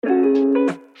Hey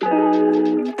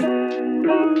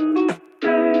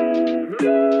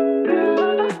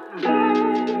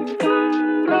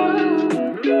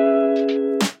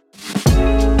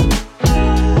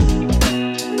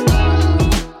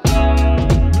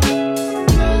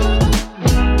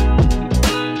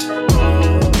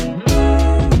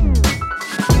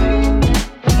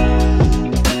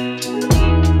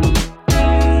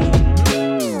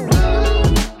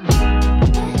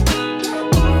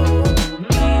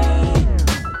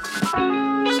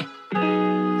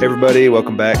everybody,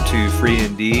 welcome back to Free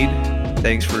Indeed.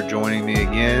 Thanks for joining me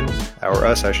again, or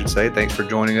us I should say. Thanks for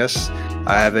joining us.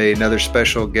 I have another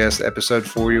special guest episode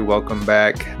for you. Welcome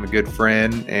back, my good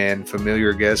friend and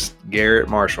familiar guest, Garrett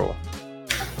Marshall.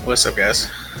 What's up,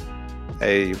 guys?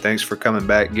 Hey, thanks for coming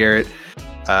back, Garrett.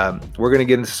 We're going to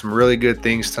get into some really good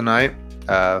things tonight.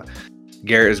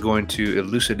 Garrett is going to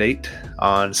elucidate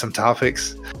on some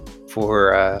topics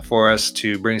for us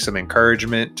to bring some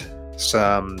encouragement,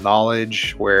 some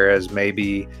knowledge, whereas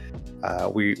maybe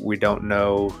we don't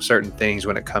know certain things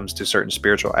when it comes to certain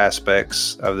spiritual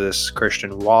aspects of this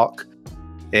Christian walk.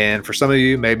 And for some of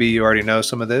you, maybe you already know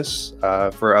some of this.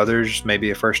 For others, maybe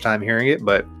a first time hearing it,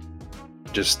 but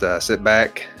just sit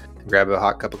back, grab a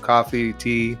hot cup of coffee,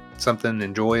 tea, something,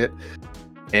 enjoy it.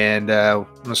 And I'm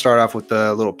going to start off with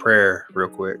a little prayer real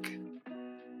quick.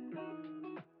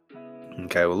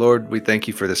 Okay, well, Lord, we thank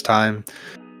you for this time.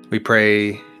 We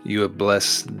pray you would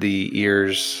bless the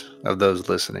ears of those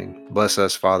listening. Bless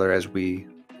us, Father, as we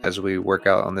work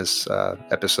out on this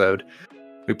episode.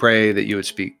 We pray that you would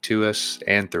speak to us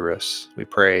and through us. We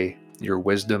pray your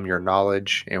wisdom, your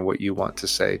knowledge, and what you want to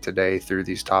say today through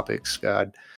these topics,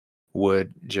 God,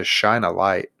 would just shine a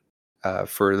light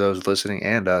for those listening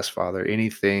and us, Father.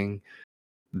 Anything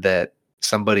that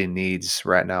somebody needs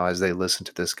right now as they listen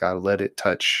to this, God, let it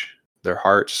touch their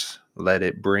hearts. Let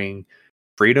it bring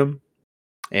freedom,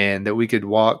 and that we could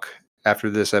walk after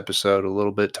this episode a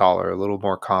little bit taller, a little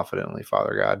more confidently,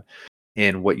 Father God,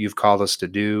 in what you've called us to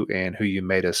do and who you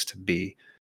made us to be.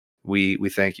 We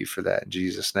thank you for that in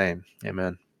Jesus' name.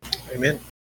 Amen. Amen.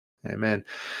 Amen.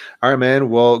 All right, man.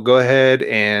 Well, go ahead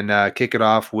and kick it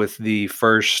off with the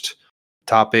first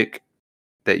topic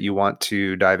that you want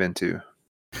to dive into.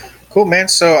 Cool, man.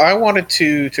 So I wanted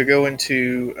to go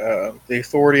into the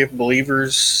authority of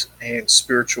believers and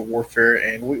spiritual warfare,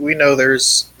 and we know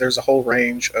there's a whole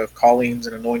range of callings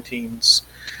and anointings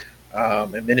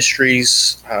and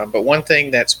ministries, but one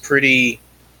thing that's pretty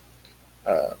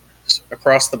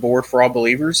across the board for all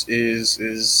believers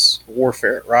is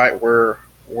warfare, right?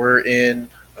 We're in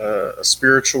a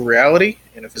spiritual reality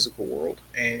in a physical world,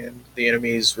 and the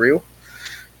enemy is real.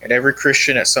 And every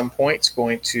Christian at some point is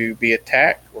going to be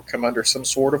attacked or come under some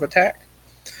sort of attack.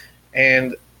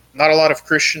 And not a lot of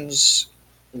Christians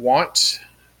want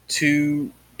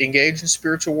to engage in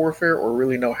spiritual warfare or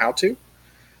really know how to.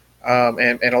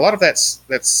 And a lot of that's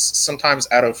sometimes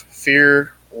out of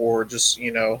fear or just,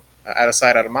 out of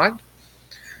sight, out of mind.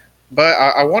 But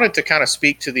I wanted to kind of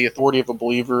speak to the authority of a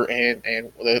believer and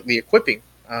the equipping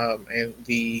and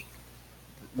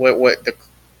what the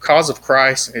cause of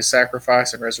Christ and his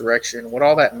sacrifice and resurrection, what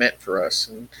all that meant for us.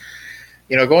 And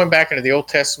going back into the Old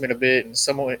Testament a bit and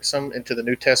some into the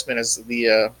New Testament as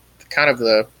the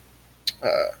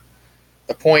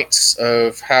points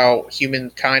of how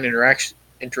humankind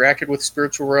interacted with the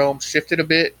spiritual realm shifted a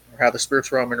bit, or how the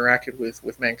spiritual realm interacted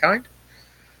with mankind.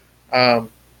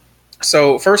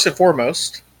 So first and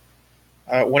foremost,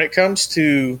 when it comes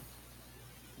to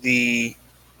the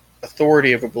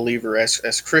authority of a believer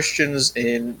as Christians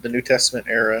in the New Testament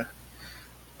era,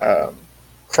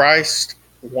 Christ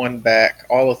won back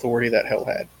all authority that hell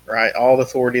had, right? All the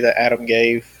authority that Adam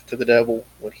gave to the devil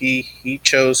when he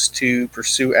chose to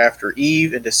pursue after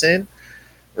Eve into sin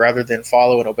rather than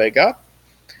follow and obey God.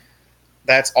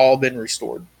 That's all been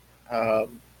restored.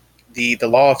 The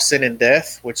law of sin and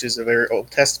death, which is a very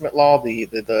Old Testament law, the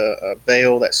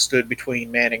veil that stood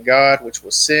between man and God, which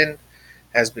was sin,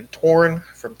 has been torn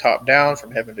from top down,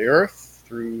 from heaven to earth,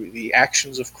 through the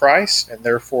actions of Christ, and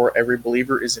therefore every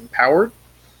believer is empowered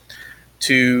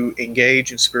to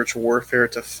engage in spiritual warfare,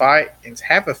 to fight and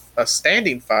have a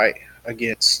standing fight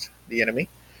against the enemy.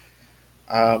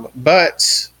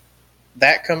 But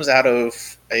that comes out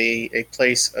of a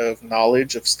place of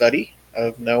knowledge, of study,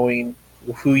 of knowing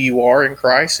who you are in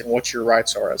Christ and what your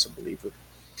rights are as a believer.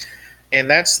 And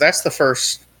that's the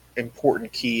first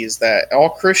important key, is that all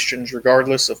Christians,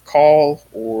 regardless of call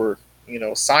or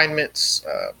assignments,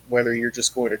 whether you're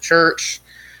just going to church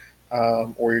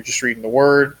or you're just reading the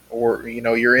Word, or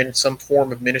you're in some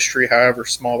form of ministry, however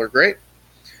small or great,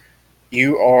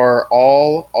 you are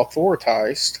all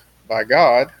authorized by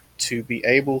God to be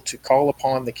able to call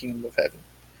upon the kingdom of heaven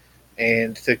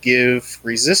and to give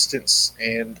resistance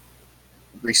and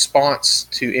response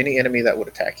to any enemy that would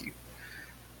attack you.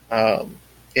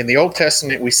 In the Old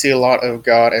Testament, we see a lot of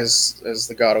God as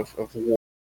the God of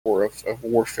war, of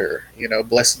warfare. You know,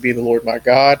 blessed be the Lord my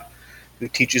God, who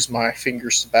teaches my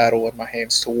fingers to battle and my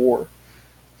hands to war.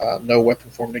 No weapon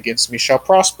formed against me shall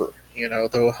prosper. You know,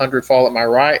 though 100 fall at my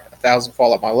right, 1,000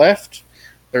 fall at my left.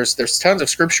 There's tons of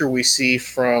scripture we see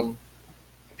from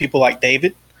people like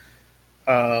David.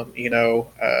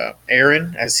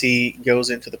 Aaron, as he goes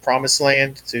into the promised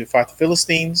land to fight the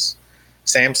Philistines.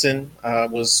 Samson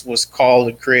was called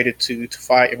and created to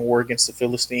fight and war against the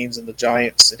Philistines and the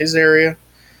giants in his area.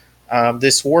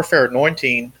 This warfare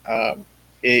anointing,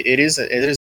 it is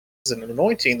an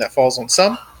anointing that falls on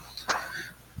some,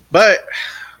 but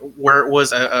where it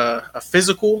was a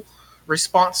physical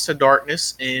response to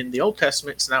darkness in the Old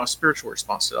Testament, it's now a spiritual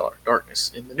response to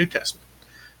darkness in the New Testament,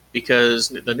 because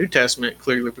the New Testament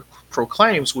clearly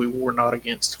proclaims we war not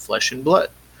against flesh and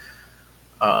blood.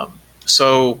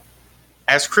 So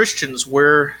as Christians,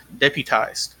 we're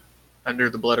deputized under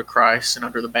the blood of Christ and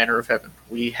under the banner of heaven.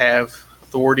 We have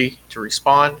authority to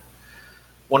respond.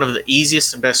 One of the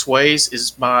easiest and best ways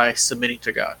is by submitting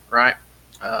to God, right?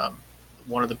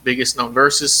 One of the biggest known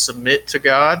verses, submit to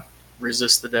God,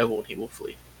 resist the devil, and he will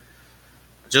flee.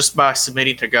 Just by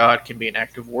submitting to God can be an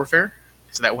act of warfare,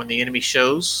 so that when the enemy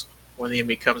shows, when the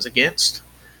enemy comes against,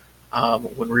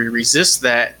 when we resist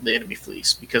that, the enemy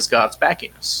flees because God's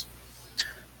backing us.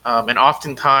 And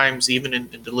oftentimes, even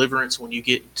in deliverance, when you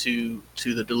get to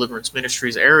the deliverance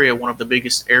ministries area, one of the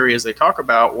biggest areas they talk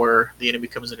about where the enemy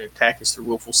comes in and attack is through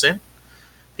willful sin.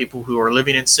 People who are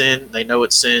living in sin, they know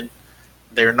it's sin,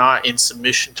 they're not in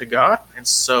submission to God, and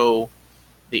so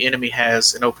the enemy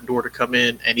has an open door to come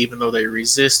in, and even though they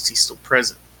resist, he's still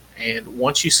present. And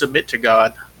once you submit to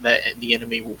God, that the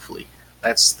enemy will flee.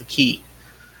 That's the key.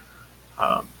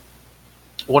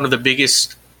 One of the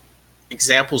biggest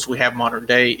examples we have modern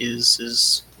day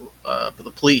is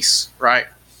the police, right?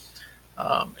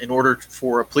 In order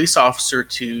for a police officer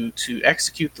to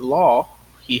execute the law,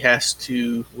 he has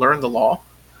to learn the law,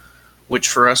 which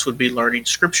for us would be learning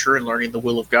Scripture and learning the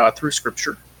will of God through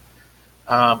Scripture.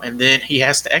 And then he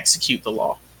has to execute the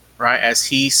law, right? As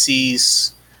he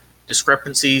sees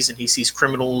discrepancies and he sees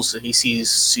criminals and he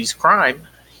sees crime,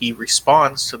 he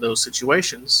responds to those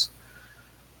situations,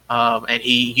 and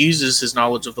he uses his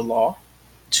knowledge of the law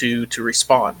to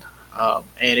respond.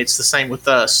 And it's the same with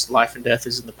us. Life and death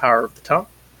is in the power of the tongue.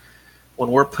 When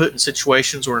we're put in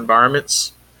situations or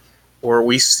environments where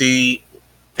we see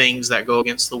things that go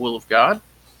against the will of God,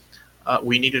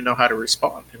 we need to know how to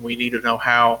respond, and we need to know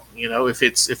how, if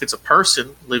it's a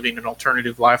person living an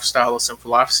alternative lifestyle, a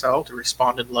sinful lifestyle, to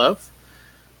respond in love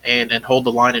and hold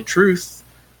the line in truth,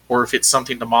 or if it's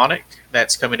something demonic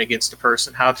that's coming against a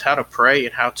person, how to pray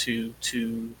and how to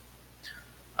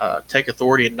take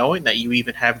authority in knowing that you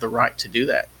even have the right to do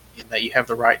that, and that you have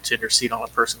the right to intercede on a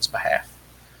person's behalf.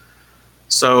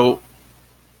 So,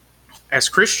 as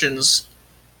Christians,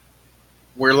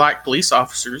 we're like police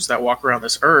officers that walk around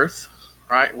this earth,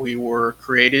 right? We were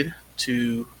created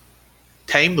to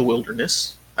tame the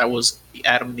wilderness. That was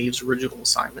Adam and Eve's original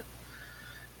assignment.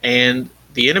 And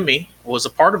the enemy was a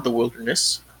part of the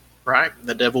wilderness, right?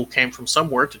 The devil came from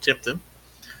somewhere to tempt them.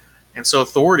 And so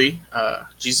authority,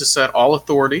 Jesus said, all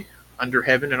authority under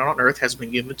heaven and on earth has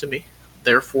been given to me.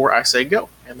 Therefore, I say go.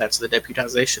 And that's the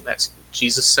deputization. That's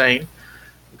Jesus saying,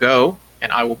 go,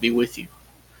 and I will be with you.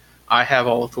 I have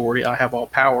all authority, I have all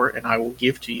power, and I will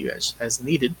give to you as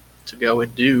needed to go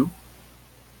and do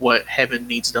what heaven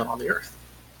needs done on the earth.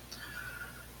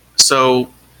 So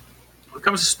when it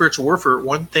comes to spiritual warfare,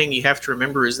 one thing you have to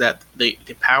remember is that the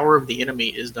power of the enemy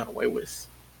is done away with.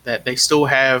 That they still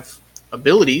have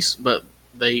abilities, but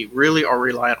they really are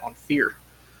reliant on fear.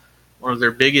 One of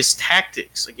their biggest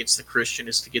tactics against the Christian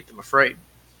is to get them afraid,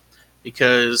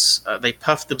 because they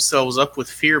puff themselves up with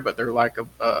fear, but they're like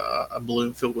a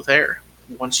balloon filled with air.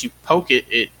 Once you poke it,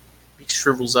 it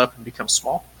shrivels up and becomes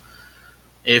small.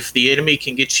 If the enemy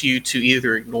can get you to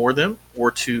either ignore them or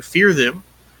to fear them,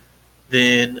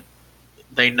 then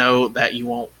they know that you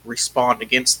won't respond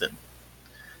against them.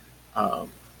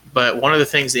 But one of the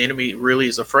things the enemy really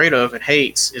is afraid of and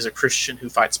hates is a Christian who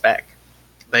fights back.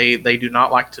 They do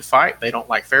not like to fight. They don't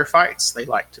like fair fights. They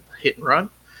like to hit and run.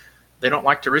 They don't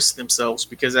like to risk themselves,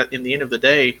 because in the end of the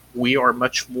day, we are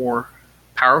much more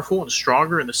powerful and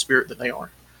stronger in the spirit than they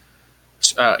are.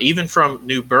 Even from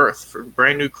new birth, a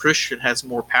brand new Christian has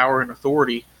more power and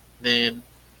authority than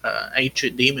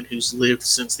ancient demon who's lived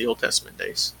since the Old Testament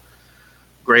days.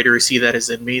 Greater is he that is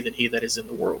in me than he that is in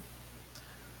the world.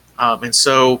 And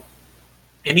so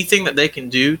anything that they can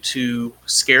do to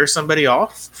scare somebody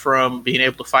off from being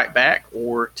able to fight back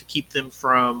or to keep them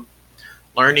from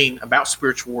learning about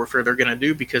spiritual warfare, they're going to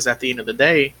do, because at the end of the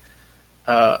day,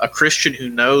 a Christian who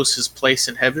knows his place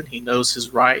in heaven, he knows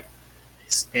his right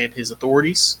and his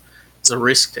authorities, is a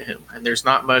risk to him. And there's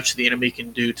not much the enemy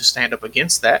can do to stand up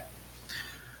against that.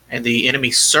 And the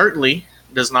enemy certainly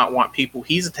does not want people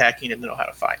he's attacking to know how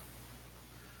to fight.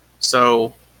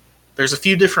 So there's a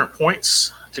few different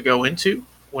points to go into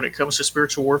when it comes to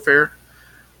spiritual warfare.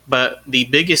 But the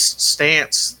biggest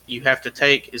stance you have to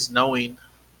take is knowing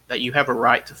that you have a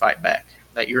right to fight back,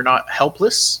 that you're not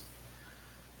helpless.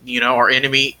 Our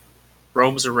enemy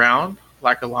roams around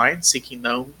like a lion, seeking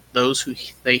those who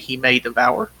he may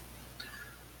devour.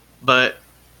 But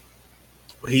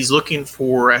he's looking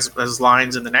for, as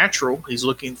lions in the natural, he's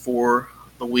looking for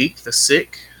the weak, the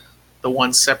sick, the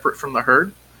ones separate from the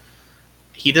herd.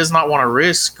 He does not want to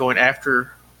risk going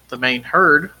after the main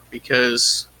herd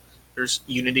because there's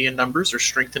unity in numbers, there's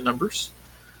strength in numbers.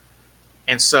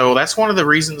 And so that's one of the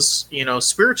reasons,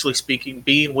 spiritually speaking,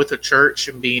 being with a church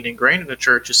and being ingrained in a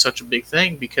church is such a big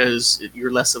thing, because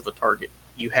you're less of a target.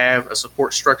 You have a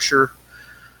support structure.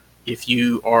 If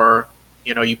you are,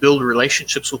 you build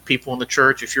relationships with people in the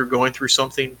church. If you're going through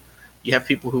something, you have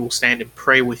people who will stand and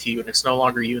pray with you, and it's no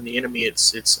longer you and the enemy.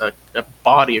 It's a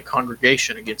body, a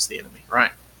congregation against the enemy,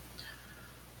 right?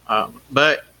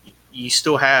 But you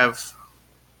still have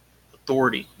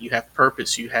authority. You have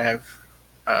purpose. You have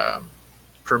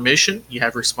permission, you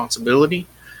have responsibility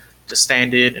to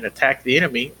stand in and attack the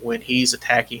enemy when he's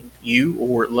attacking you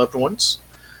or loved ones.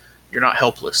 You're not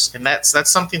helpless, and that's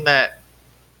something that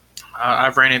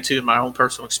I've ran into in my own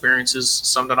personal experiences.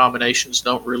 Some denominations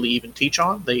don't really even teach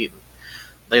on. They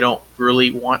don't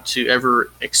really want to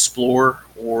ever explore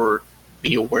or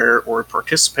be aware or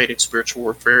participate in spiritual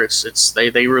warfare.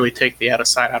 They really take the out of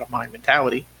sight, out of mind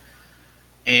mentality,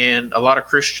 and a lot of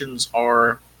Christians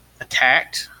are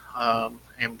attacked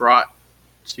and brought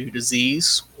to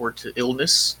disease or to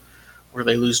illness, where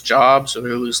they lose jobs or they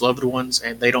lose loved ones,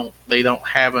 and they don't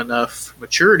have enough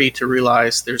maturity to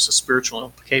realize there's a spiritual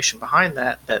implication behind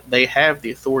that they have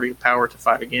the authority and power to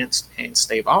fight against and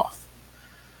stave off.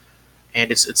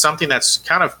 And it's something that's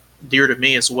kind of dear to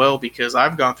me as well, because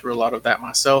I've gone through a lot of that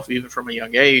myself, even from a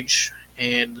young age.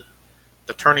 And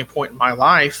the turning point in my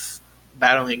life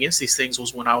battling against these things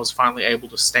was when I was finally able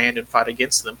to stand and fight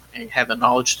against them and had the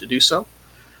knowledge to do so.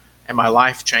 And my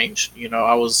life changed.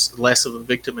 I was less of a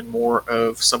victim and more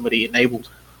of somebody enabled.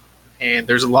 And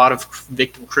there's a lot of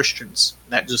victim Christians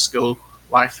that just go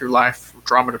life through life,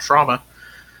 trauma to trauma,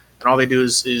 and all they do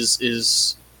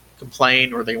is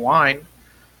complain or they whine.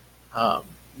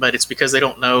 But it's because they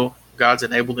don't know God's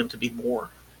enabled them to be more.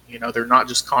 They're not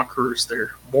just conquerors;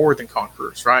 they're more than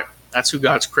conquerors, right? That's who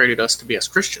God's created us to be as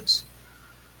Christians.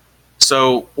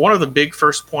 So one of the big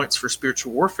first points for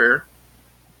spiritual warfare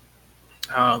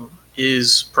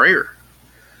is prayer.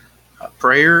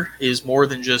 Prayer is more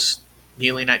than just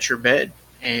kneeling at your bed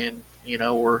and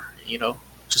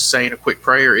just saying a quick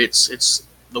prayer. It's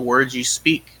the words you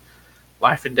speak.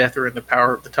 Life and death are in the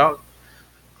power of the tongue.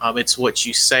 It's what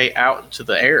you say out into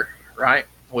the air, right?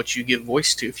 What you give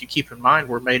voice to. If you keep in mind,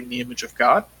 we're made in the image of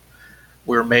God.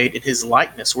 We're made in His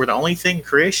likeness. We're the only thing in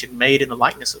creation made in the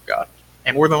likeness of God.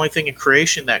 And we're the only thing in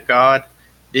creation that God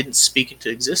didn't speak into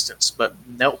existence, but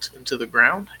knelt into the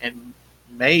ground and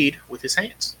made with His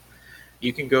hands.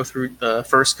 You can go through the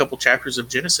first couple chapters of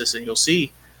Genesis and you'll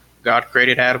see God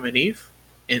created Adam and Eve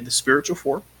in the spiritual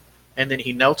form, and then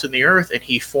He knelt in the earth and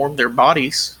He formed their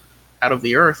bodies out of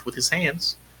the earth with His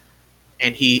hands,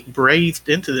 and He breathed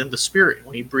into them the spirit.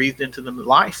 When He breathed into them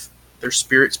life, their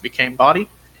spirits became body,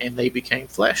 and they became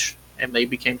flesh, and they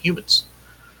became humans.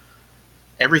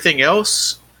 Everything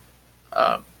else,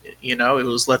 it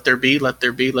was let there be, let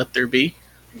there be, let there be.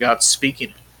 God's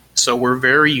speaking. So we're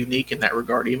very unique in that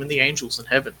regard. Even the angels in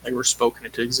heaven, they were spoken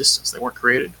into existence. They weren't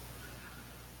created.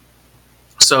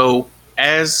 So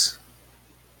as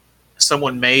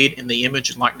someone made in the image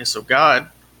and likeness of God,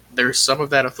 there's some of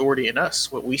that authority in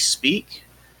us. What we speak,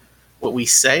 what we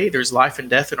say, there's life and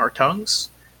death in our tongues,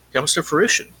 comes to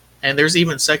fruition. And there's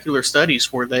even secular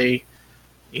studies where they,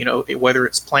 whether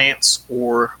it's plants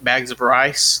or bags of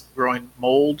rice growing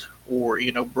mold or,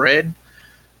 bread,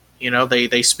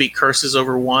 they speak curses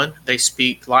over one, they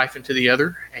speak life into the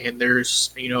other, and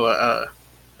there's,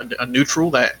 a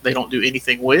neutral that they don't do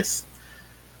anything with.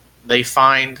 They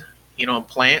find, in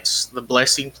plants, the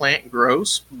blessing plant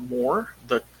grows more,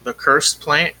 the cursed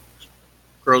plant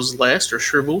grows less or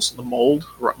shrivels. The mold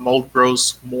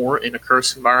grows more in a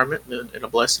cursed environment than in a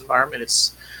blessed environment.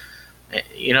 It's,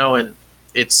 and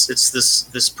It's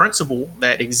this principle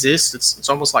that exists. It's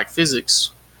almost like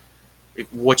physics.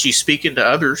 What you speak into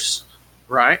others,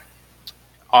 right,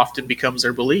 often becomes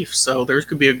their belief. So there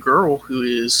could be a girl who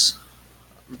is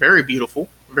very beautiful,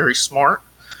 very smart,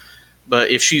 but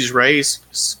if she's raised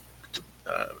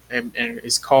and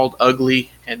is called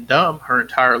ugly and dumb her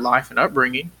entire life and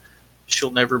upbringing,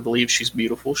 she'll never believe she's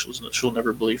beautiful. She'll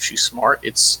never believe she's smart.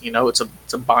 It's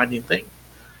a binding thing.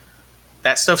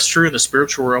 That stuff's true in the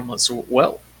spiritual realm as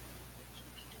well.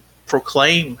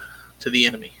 Proclaim to the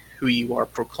enemy who you are.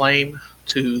 Proclaim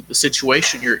to the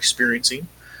situation you're experiencing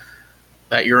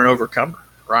that you're an overcomer,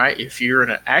 right? If you're in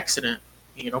an accident,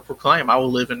 proclaim, I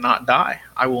will live and not die.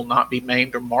 I will not be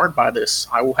maimed or marred by this.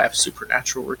 I will have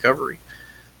supernatural recovery.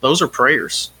 Those are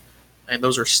prayers and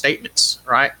those are statements,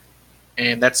 right?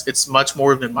 And it's much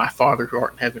more than my Father who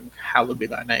art in heaven, hallowed be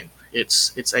thy name.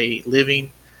 It's a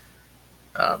living,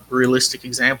 realistic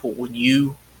example. When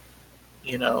you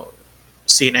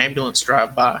see an ambulance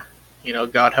drive by,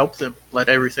 God help them. Let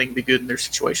everything be good in their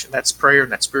situation. That's prayer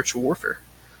and that's spiritual warfare.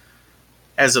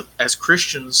 As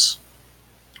Christians,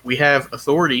 we have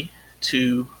authority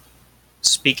to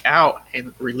speak out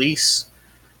and release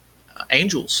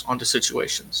angels onto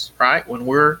situations, right? When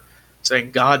we're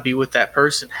saying, God, be with that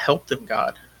person, help them,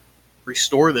 God,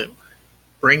 restore them,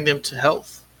 bring them to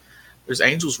health. There's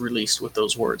angels released with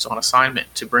those words on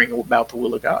assignment to bring about the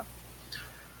will of God.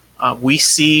 We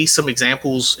see some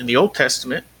examples in the Old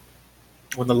Testament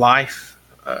when the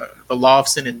law of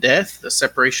sin and death, the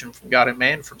separation from God and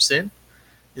man from sin,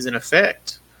 is in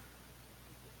effect.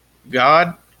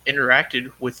 God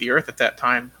interacted with the earth at that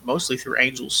time mostly through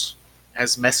angels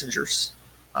as messengers.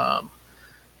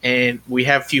 And we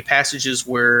have a few passages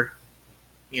where,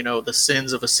 the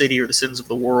sins of a city or the sins of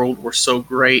the world were so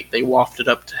great, they wafted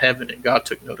up to heaven and God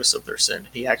took notice of their sin.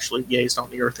 He actually gazed on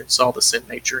the earth and saw the sin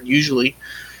nature. And usually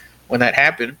when that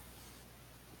happened,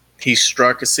 he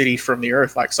struck a city from the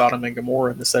earth like Sodom and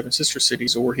Gomorrah and the seven sister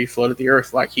cities, or he flooded the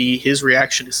earth. Like his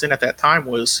reaction to sin at that time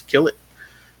was kill it,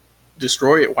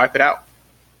 destroy it, wipe it out.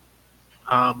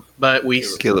 But we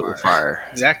kill it with fire.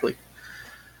 Exactly.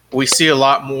 We see a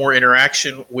lot more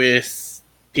interaction with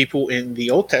people in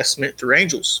the Old Testament through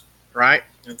angels, right?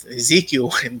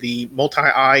 Ezekiel and the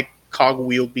multi-eyed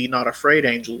cog-wheeled be not afraid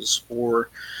angels, or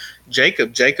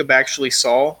Jacob. Jacob actually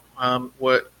saw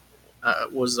what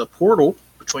was a portal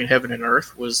between heaven and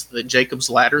earth, was the Jacob's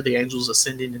ladder, the angels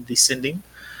ascending and descending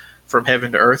from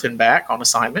heaven to earth and back on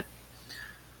assignment.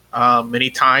 Many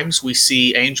times we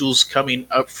see angels coming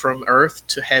up from earth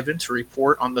to heaven to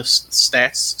report on the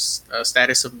status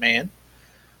of man.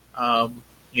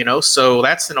 So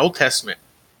that's an Old Testament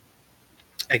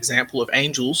example of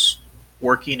angels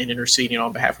working and interceding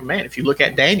on behalf of man. If you look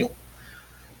at Daniel,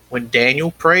 when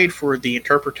Daniel prayed for the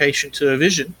interpretation to a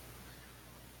vision,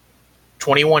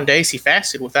 21 days he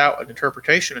fasted without an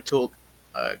interpretation until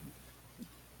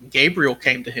Gabriel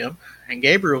came to him, and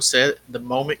Gabriel said, the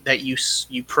moment that you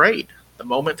prayed, the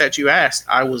moment that you asked,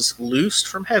 I was loosed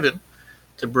from heaven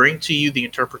to bring to you the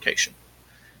interpretation.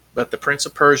 But the prince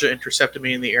of Persia intercepted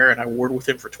me in the air, and I warred with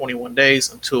him for 21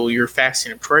 days until your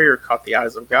fasting and prayer caught the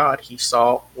eyes of God. He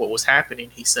saw what was happening.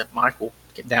 He sent Michael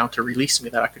down to release me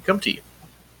that I could come to you.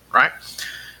 Right?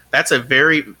 That's a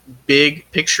very big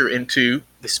picture into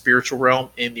the spiritual realm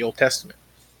in the Old Testament,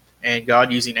 and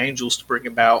God using angels to bring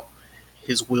about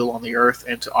his will on the earth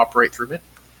and to operate through it.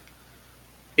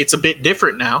 It's a bit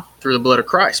different now through the blood of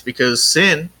Christ, because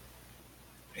sin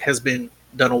has been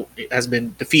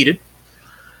defeated.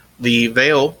 The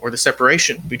veil, or the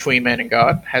separation between man and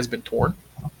God, has been torn.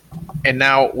 And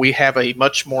now we have a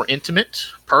much more intimate,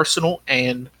 personal,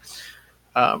 and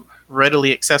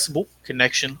readily accessible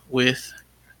connection with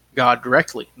God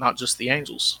directly, not just the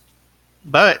angels.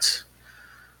 But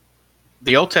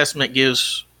the Old Testament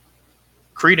gives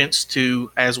credence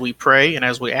to, as we pray and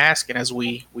as we ask and as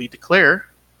we declare,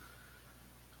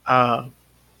 God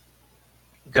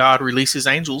releases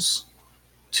angels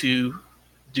to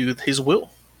do his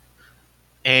will.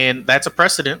 And that's a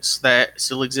precedence that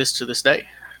still exists to this day.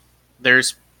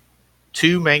 There's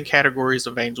two main categories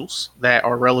of angels that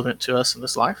are relevant to us in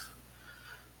this life.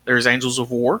 There's angels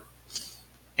of war,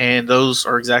 and those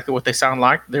are exactly what they sound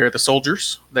like. They're the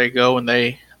soldiers. They go and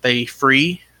they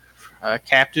free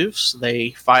captives.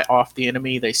 They fight off the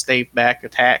enemy. They stave back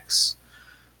attacks.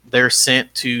 They're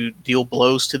sent to deal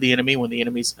blows to the enemy when the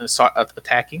enemy's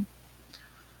attacking.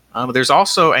 There's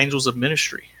also angels of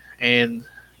ministry, and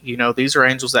these are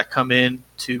angels that come in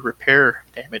to repair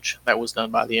damage that was done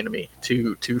by the enemy,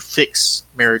 to fix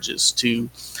marriages, to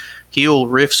heal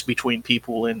rifts between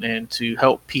people, and to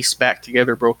help piece back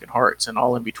together broken hearts and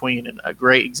all in between. And a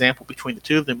great example between the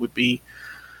two of them would be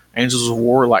Angels of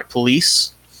war are like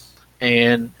police,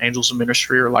 and angels of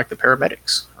ministry are like the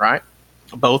paramedics, right?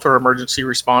 Both are emergency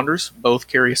responders. Both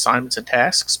carry assignments and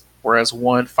tasks, whereas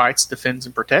one fights, defends,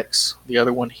 and protects. The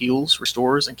other one heals,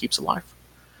 restores, and keeps alive.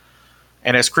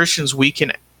 And as Christians, we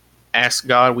can ask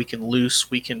God, we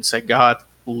can say, God,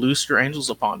 loose your angels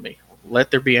upon me.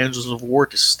 Let there be angels of war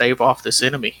to stave off this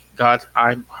enemy. God,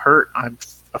 I'm hurt. I'm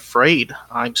afraid.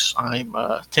 I'm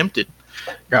tempted.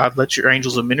 God, let your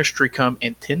angels of ministry come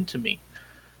and tend to me.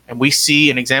 And we see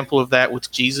an example of that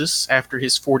with Jesus after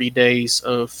his 40 days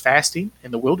of fasting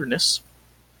in the wilderness,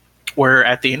 where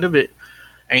at the end of it,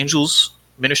 angels,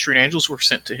 ministering angels, were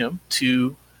sent to him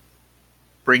to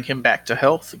bring him back to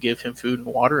health, give him food and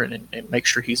water, and make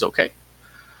sure he's okay.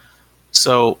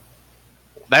 So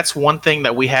that's one thing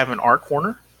that we have in our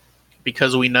corner,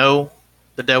 because we know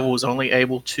the devil was only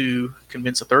able to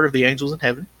convince a third of the angels in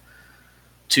heaven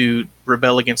to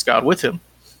rebel against God with him.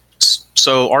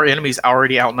 So our enemy's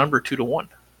already outnumbered 2-1,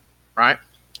 right?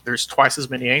 There's twice as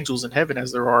many angels in heaven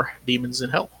as there are demons in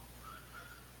hell.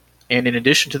 And in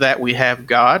addition to that, we have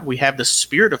God. We have the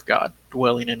Spirit of God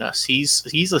dwelling in us.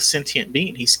 He's a sentient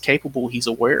being. He's capable. He's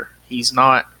aware. He's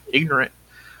not ignorant.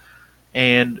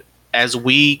 And as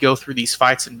we go through these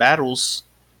fights and battles,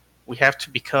 we have to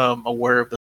become aware of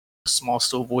the small,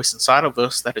 still voice inside of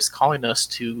us that is calling us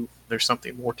to, there's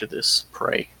something more to this.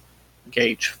 Pray,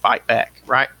 engage, fight back,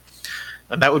 right?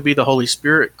 And that would be the Holy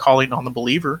Spirit calling on the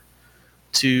believer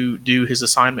to do his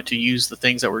assignment, to use the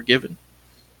things that were given.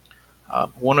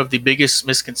 One of the biggest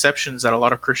misconceptions that a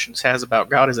lot of Christians has about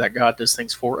God is that God does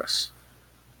things for us.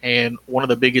 And one of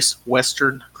the biggest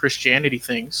Western Christianity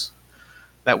things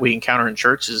that we encounter in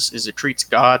church is it treats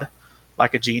God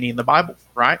like a genie in the Bible,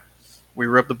 right? We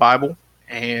rub the Bible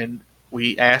and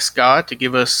we ask God to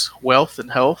give us wealth and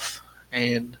health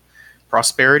and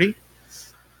prosperity.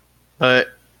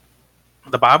 But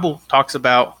the Bible talks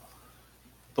about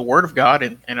the Word of God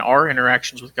and our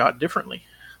interactions with God differently.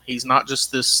 He's not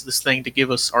just this thing to give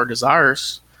us our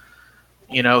desires.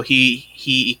 You know,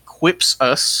 he equips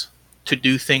us to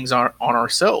do things on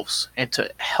ourselves and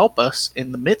to help us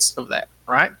in the midst of that,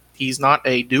 right? He's not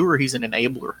a doer, he's an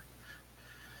enabler.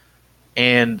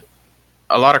 And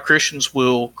a lot of Christians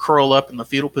will curl up in the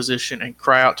fetal position and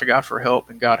cry out to God for help,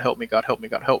 and God help me, God help me,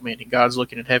 God help me. And God's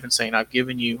looking at heaven saying, I've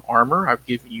given you armor, I've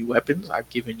given you weapons, I've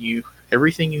given you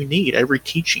everything you need, every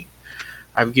teaching.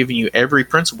 I've given you every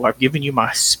principle. I've given you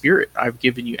my spirit. I've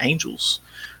given you angels.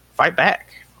 Fight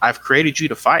back. I've created you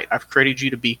to fight. I've created you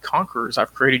to be conquerors.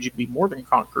 I've created you to be more than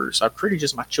conquerors. I've created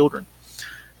just my children,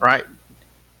 right?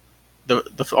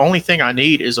 The only thing I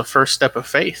need is a first step of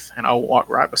faith, and I'll walk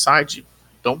right beside you.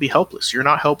 Don't be helpless. You're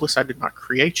not helpless. I did not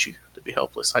create you to be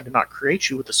helpless. I did not create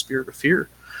you with a spirit of fear,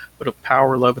 but of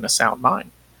power, love, and a sound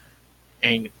mind.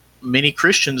 And many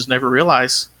Christians never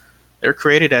realize they're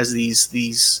created as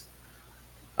these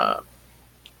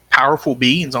powerful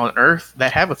beings on earth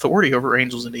that have authority over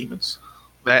angels and demons,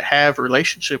 that have a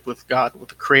relationship with God, with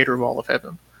the creator of all of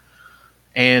heaven.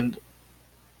 And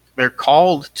they're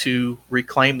called to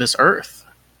reclaim this earth.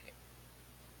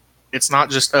 It's not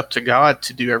just up to God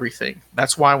to do everything.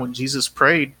 That's why when Jesus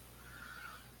prayed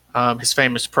his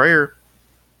famous prayer,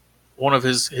 one of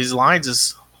his lines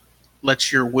is,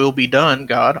 let your will be done,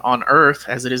 God, on earth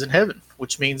as it is in heaven,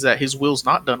 which means that his will's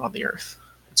not done on the earth.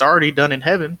 It's already done in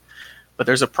heaven, but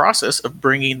there's a process of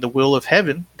bringing the will of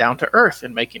heaven down to earth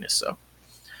and making it so.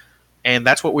 And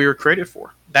that's what we were created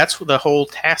for. That's the whole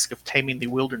task of taming the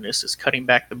wilderness, is cutting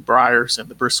back the briars and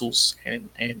the bristles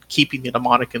and keeping the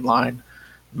demonic in line,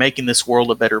 making this world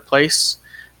a better place,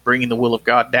 bringing the will of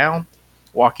God down,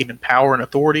 walking in power and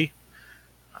authority.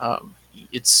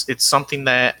 It's something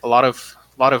that a lot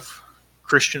of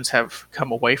Christians have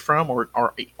come away from, or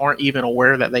aren't even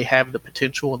aware that they have the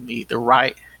potential and the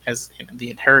right as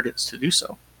the inheritance to do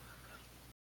so.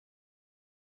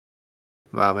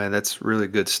 Wow, man, that's really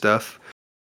good stuff.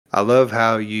 I love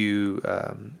how you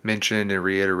mentioned and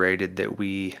reiterated that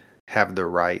we have the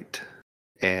right.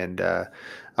 And I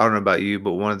don't know about you,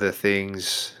 but one of the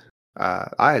things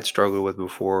I had struggled with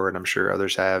before, and I'm sure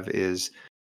others have, is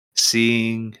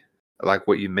seeing, like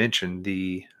what you mentioned,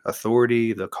 the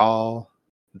authority, the call,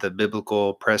 the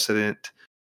biblical precedent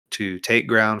to take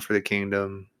ground for the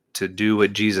kingdom, to do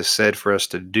what Jesus said for us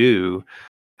to do.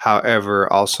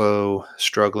 However, also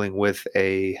struggling with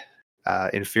a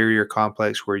inferior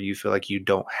complex where you feel like you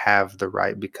don't have the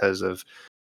right because of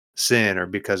sin or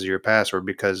because of your past or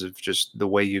because of just the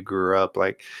way you grew up.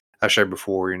 Like I shared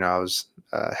before, I was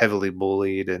heavily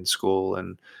bullied in school,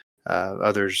 and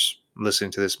others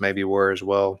listening to this maybe were as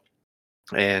well.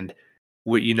 And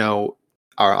what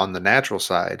are on the natural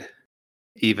side,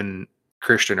 even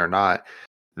Christian or not,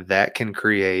 that can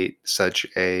create such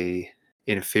a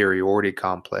inferiority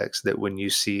complex that when you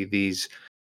see these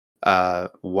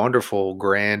wonderful,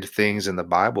 grand things in the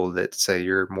Bible that say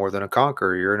you're more than a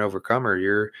conqueror, you're an overcomer,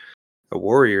 you're a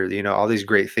warrior, all these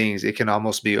great things, it can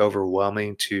almost be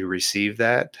overwhelming to receive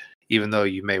that, even though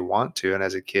you may want to. And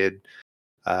as a kid,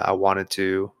 I wanted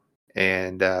to,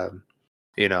 and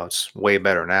it's way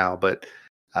better now. But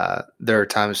there are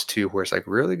times too where it's like,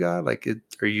 really, God, like,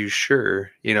 are you sure?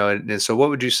 And so, what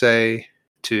would you say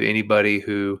to anybody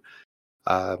who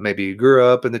maybe grew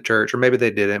up in the church, or maybe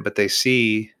they didn't, but they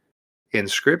see in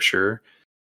Scripture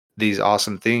these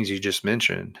awesome things you just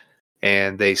mentioned,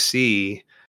 and they see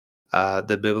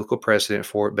the biblical precedent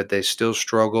for it, but they still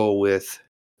struggle with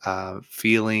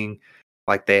feeling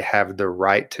like they have the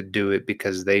right to do it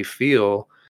because they feel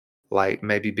like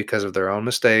maybe because of their own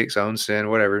mistakes, own sin,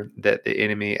 whatever, that the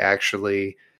enemy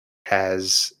actually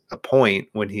has a point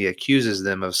when he accuses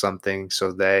them of something,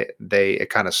 so that it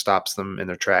kind of stops them in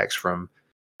their tracks from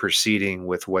proceeding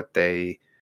with what they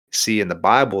see in the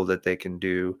Bible that they can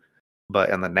do, but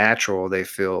in the natural they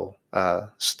feel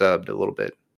stubbed a little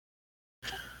bit.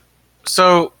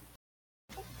 So,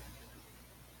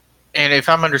 and if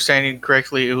I'm understanding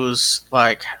correctly, it was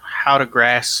like how to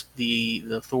grasp the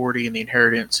authority and the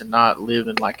inheritance and not live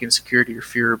in like insecurity or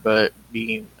fear, but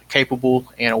being capable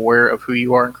and aware of who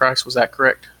you are in Christ. Was that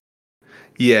correct?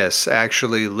 Yes,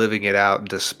 actually living it out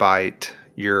despite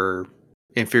your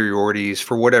inferiorities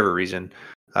for whatever reason,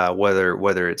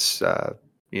 whether it's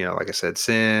like I said,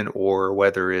 sin, or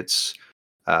whether it's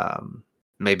um,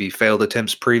 maybe failed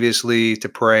attempts previously to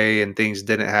pray and things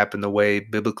didn't happen the way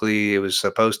biblically it was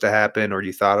supposed to happen, or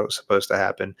you thought it was supposed to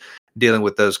happen. Dealing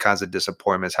with those kinds of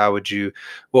disappointments, how would you?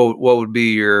 What would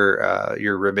be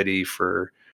your remedy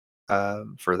for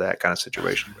that kind of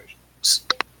situation?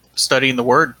 Studying the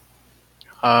Word.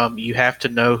 You have to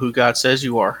know who God says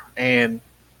you are, and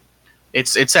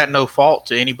it's at no fault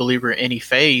to any believer in any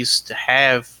phase to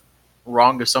have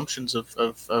wrong assumptions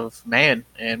of man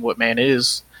and what man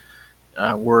is.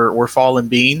 We're fallen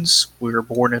beings. We were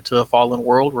born into a fallen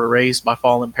world. We're raised by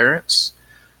fallen parents,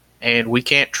 and we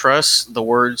can't trust the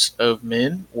words of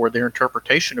men or their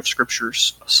interpretation of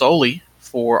scriptures solely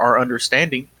for our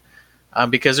understanding,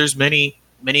 because there's many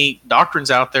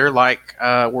doctrines out there like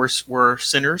we're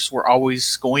sinners. We're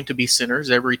always going to be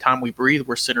sinners. Every time we breathe,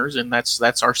 we're sinners, and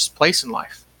that's our place in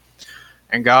life.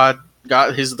 And God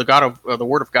is the God of the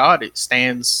Word of God. It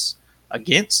stands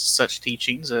against such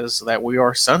teachings as that we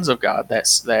are sons of God.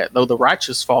 That though the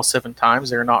righteous fall 7 times,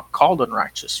 they're not called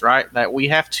unrighteous. Right? That we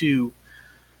have to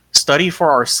study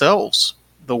for ourselves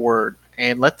the Word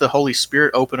and let the Holy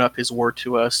Spirit open up His Word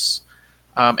to us.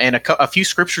 And a few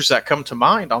scriptures that come to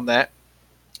mind on that,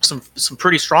 some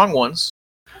pretty strong ones.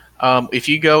 If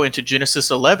you go into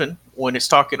Genesis 11, when it's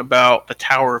talking about the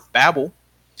Tower of Babel,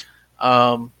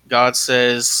 God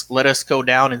says, "Let us go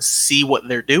down and see what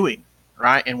they're doing."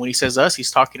 Right, and when He says "us,"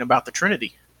 He's talking about the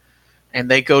Trinity. And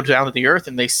they go down to the earth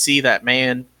and they see that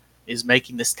man is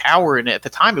making this tower, and at the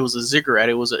time it was a ziggurat.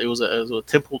 It was a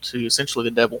temple to essentially the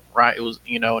devil. Right, it was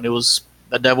and it was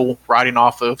the devil riding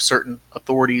off of certain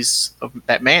authorities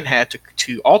that man had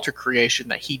to alter creation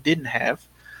that he didn't have,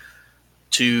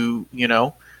 to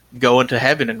go into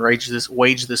heaven and wage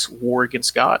this war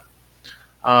against God.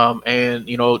 And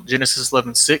Genesis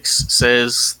 11:6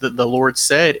 says that the Lord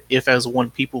said, "If as one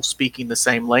people speaking the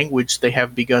same language they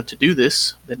have begun to do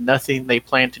this, then nothing they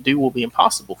plan to do will be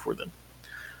impossible for them."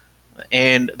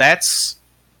 And that's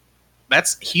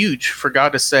huge for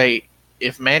God to say,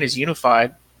 if man is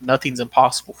unified, nothing's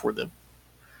impossible for them.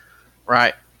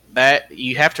 Right? That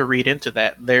you have to read into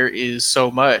that. There is so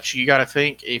much. You got to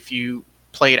think, if you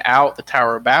played out the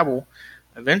Tower of Babel,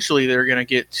 eventually they're going to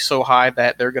get so high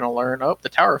that they're going to learn, oh, the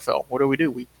tower fell. What do?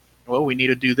 We need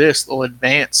to do this. They'll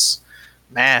advance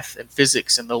math and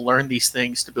physics, and they'll learn these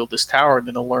things to build this tower, and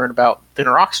then they'll learn about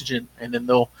thinner oxygen, and then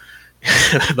they'll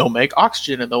they'll make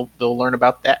oxygen, and they'll learn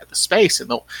about the space, and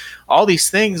they'll all these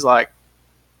things. Like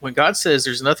when God says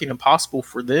there's nothing impossible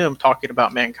for them, talking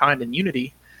about mankind and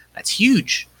unity, that's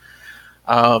huge.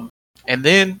 And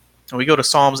then when we go to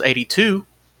Psalms 82,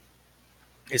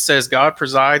 it says, "God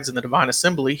presides in the divine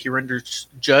assembly. He renders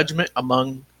judgment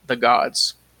among the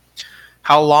gods.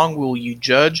 How long will you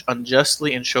judge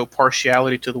unjustly and show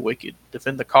partiality to the wicked?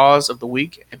 Defend the cause of the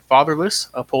weak and fatherless.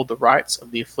 Uphold the rights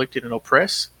of the afflicted and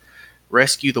oppressed.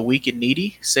 Rescue the weak and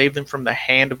needy. Save them from the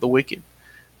hand of the wicked.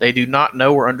 They do not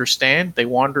know or understand. They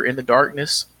wander in the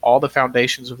darkness. All the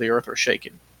foundations of the earth are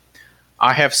shaken.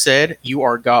 I have said, you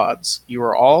are gods. You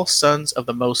are all sons of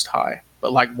the Most High.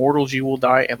 But like mortals you will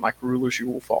die, and like rulers you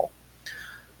will fall."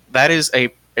 That is a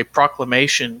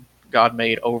proclamation God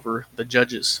made over the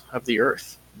judges of the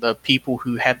earth, the people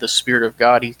who had the Spirit of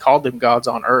God. He called them gods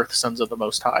on earth, sons of the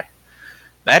Most High.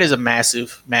 That is a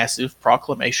massive, massive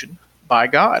proclamation by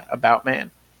God about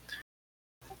man.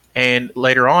 And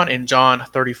later on in John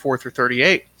 34 through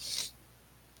 38,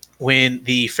 when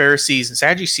the Pharisees and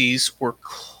Sadducees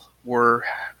were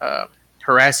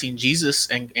harassing Jesus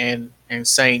and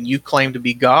saying, "You claim to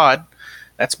be God,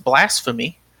 that's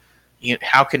blasphemy.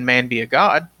 How can man be a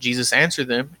god?" Jesus answered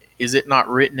them, "Is it not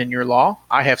written in your law,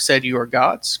 I have said you are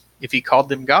gods?" If he called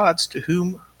them gods, to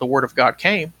whom the word of God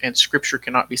came, and scripture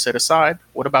cannot be set aside,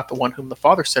 what about the one whom the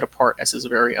Father set apart as his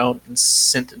very own and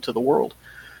sent into the world?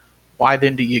 Why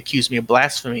then do you accuse me of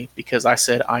blasphemy? Because I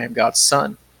said I am God's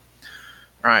son.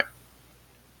 All right.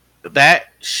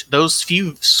 Those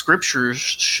few scriptures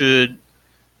should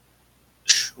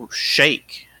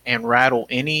shake and rattle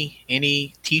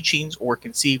any teachings or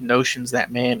conceived notions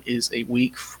that man is a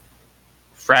weak,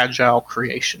 fragile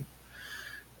creation.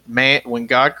 Man, when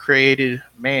God created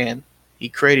man, he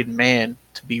created man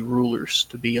to be rulers,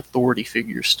 to be authority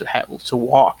figures, to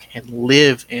walk and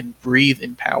live and breathe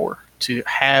in power, to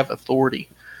have authority,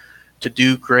 to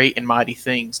do great and mighty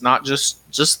things. Not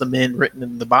just the men written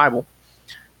in the Bible.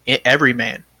 Every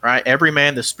man, right? Every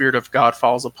man the Spirit of God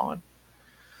falls upon.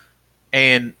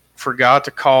 And for God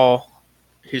to call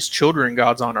his children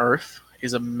gods on earth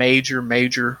is a major,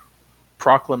 major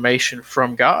proclamation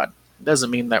from God. It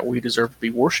doesn't mean that we deserve to be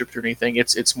worshipped or anything.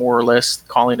 It's more or less the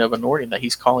calling of anointing, that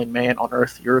he's calling man on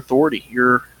earth, your authority.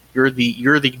 You're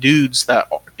the dudes that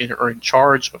are in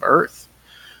charge of earth.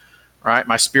 Right?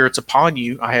 My Spirit's upon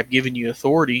you. I have given you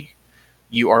authority.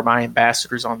 You are my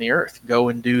ambassadors on the earth. Go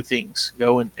and do things.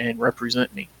 Go and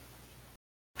represent me.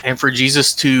 And for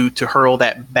Jesus to hurl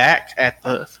that back at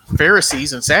the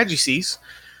Pharisees and Sadducees,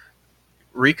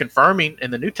 reconfirming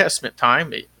in the New Testament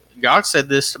time, God said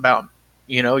this about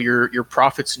your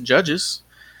prophets and judges,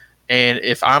 and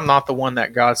if I'm not the one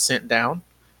that God sent down,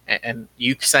 and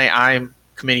you say I'm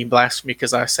committing blasphemy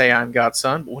because I say I'm God's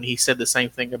son, but when he said the same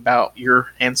thing about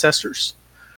your ancestors,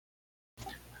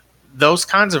 those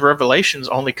kinds of revelations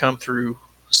only come through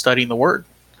studying the Word,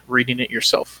 reading it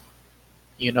yourself.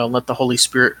 Let the Holy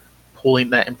Spirit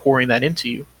pulling that and pouring that into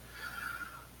you.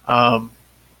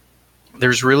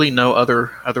 There's really no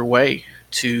other way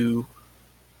to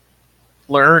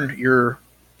learn your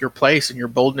place and your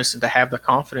boldness, and to have the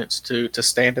confidence to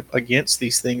stand up against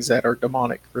these things that are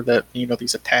demonic, or that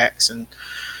these attacks. And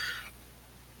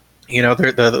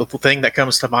the thing that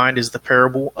comes to mind is the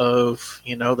parable of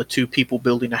the two people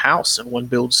building a house, and one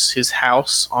builds his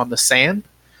house on the sand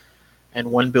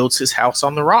and one builds his house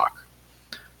on the rock.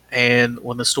 And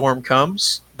when the storm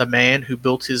comes, the man who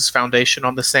built his foundation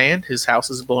on the sand, his house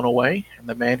is blown away, and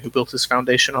the man who built his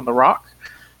foundation on the rock,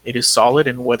 it is solid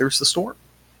and weathers the storm.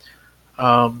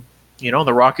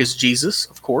 The rock is Jesus,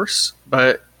 of course,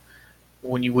 but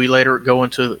when we later go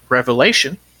into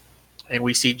Revelation and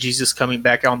we see Jesus coming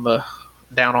back down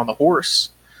on the horse,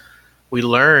 we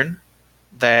learn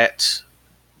that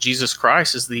Jesus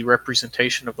Christ is the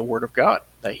representation of the Word of God,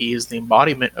 that he is the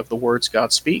embodiment of the words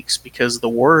God speaks, because the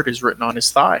Word is written on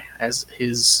his thigh as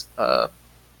his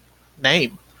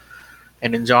name.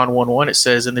 And in John 1:1 it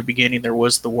says, "In the beginning there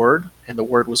was the Word, and the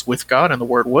Word was with God, and the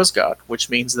Word was God," which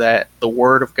means that the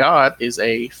Word of God is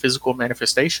a physical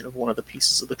manifestation of one of the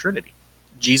pieces of the Trinity.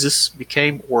 Jesus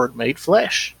became Word made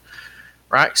flesh,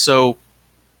 right? So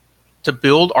to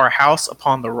build our house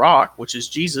upon the rock, which is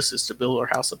Jesus, is to build our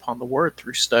house upon the Word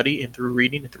through study and through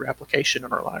reading and through application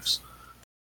in our lives.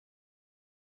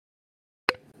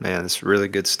 Man, it's really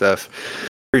good stuff.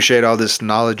 Appreciate all this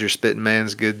knowledge you're spitting, man.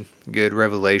 It's good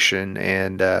revelation,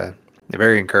 and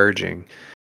very encouraging.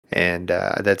 And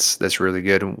that's really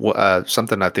good.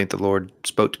 Something I think the Lord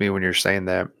spoke to me when you're saying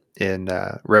that in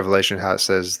Revelation, how it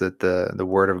says that the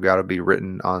word of God will be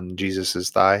written on Jesus's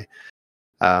thigh.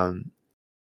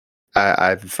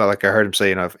 I felt like I heard him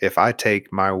say, if I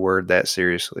take my word that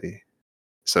seriously,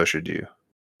 so should you.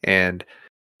 And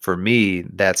for me,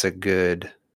 that's a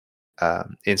good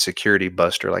insecurity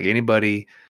buster. Like anybody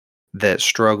that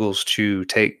struggles to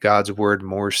take God's word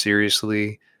more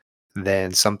seriously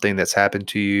than something that's happened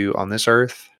to you on this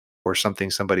earth, or something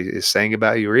somebody is saying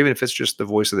about you, or even if it's just the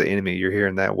voice of the enemy, you're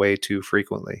hearing that way too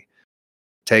frequently.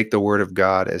 Take the word of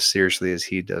God as seriously as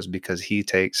he does, because he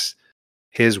takes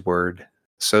his word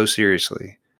so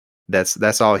seriously.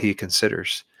 That's all he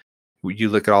considers. You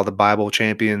look at all the Bible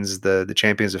champions, the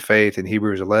champions of faith in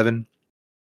Hebrews 11.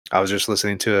 I was just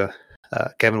listening to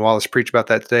Kevin Wallace preach about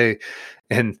that today,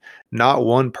 and not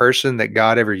one person that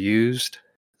God ever used,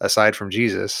 aside from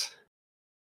Jesus,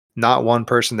 not one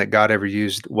person that God ever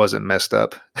used wasn't messed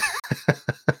up.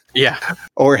 Yeah.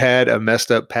 or had a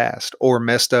messed up past or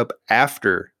messed up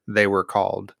after they were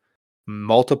called,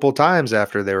 multiple times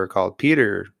after they were called.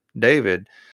 Peter, David,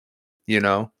 you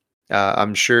know,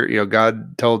 I'm sure,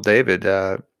 God told David,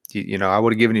 I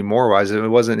would have given you more wives. It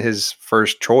wasn't his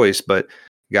first choice, but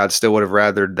God still would have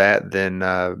rathered that than,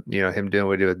 him doing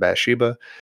what he did with Bathsheba.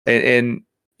 And,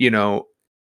 you know,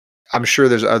 I'm sure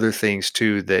there's other things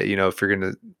too that, if you're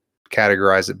going to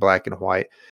categorize it black and white,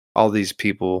 all these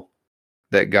people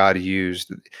that God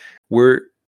used, we're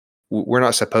we're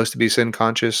not supposed to be sin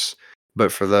conscious,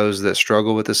 but for those that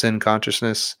struggle with the sin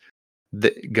consciousness,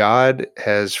 God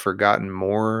has forgotten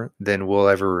more than we'll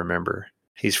ever remember.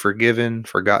 He's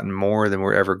forgotten more than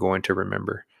we're ever going to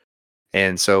remember.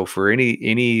 And so for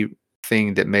anything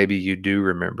that maybe you do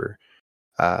remember,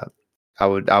 uh, I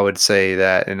would say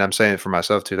that, and I'm saying it for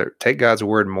myself too, that take God's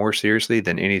word more seriously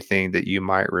than anything that you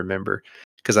might remember,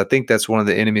 because I think that's one of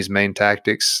the enemy's main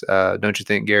tactics. Don't you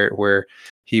think, Garrett? Where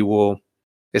he will,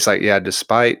 it's like, yeah,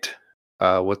 despite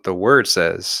what the word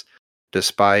says,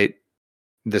 despite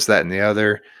this, that, and the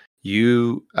other,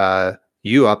 you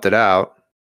opted out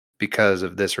because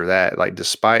of this or that. Like,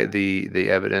 despite the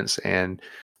evidence and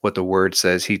what the word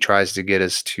says, he tries to get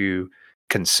us to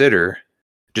consider,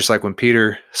 just like when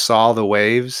Peter saw the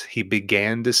waves, he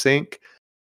began to sink.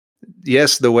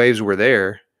 Yes, the waves were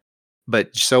there,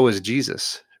 but so was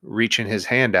Jesus reaching his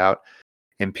hand out,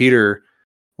 and Peter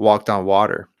walked on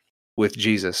water with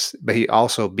Jesus, but he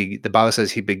also the Bible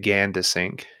says he began to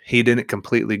sink. He didn't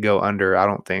completely go under, I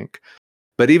don't think.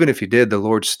 But even if he did, the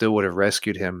Lord still would have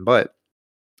rescued him. But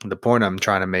the point I'm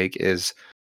trying to make is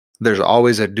there's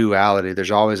always a duality, there's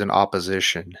always an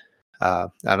opposition.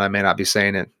 And I may not be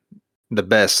saying it the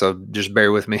best, so just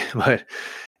bear with me. But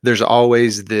there's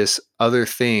always this other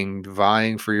thing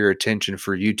vying for your attention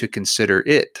for you to consider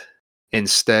it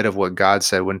instead of what God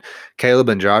said. When Caleb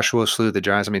and Joshua slew the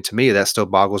giants, I mean, to me, that still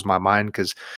boggles my mind,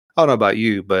 because I don't know about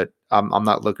you, but I'm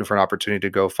not looking for an opportunity to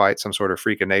go fight some sort of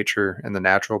freak of nature in the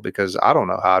natural, because I don't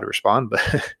know how to respond.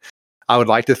 But I would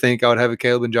like to think I would have a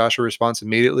Caleb and Joshua response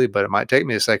immediately, but it might take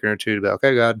me a second or two to be like,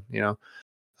 okay, God,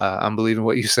 I'm believing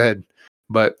what you said.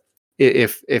 But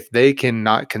if they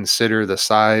cannot consider the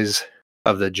size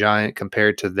of the giant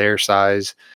compared to their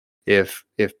size, if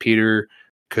Peter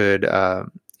could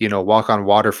walk on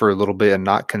water for a little bit and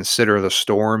not consider the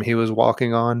storm he was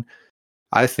walking on,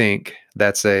 I think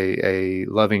that's a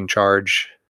loving charge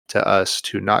to us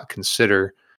to not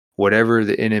consider whatever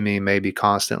the enemy may be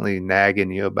constantly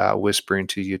nagging you about, whispering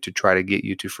to you to try to get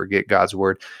you to forget God's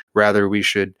word. Rather, we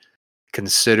should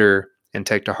consider and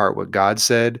take to heart what God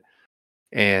said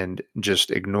and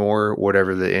just ignore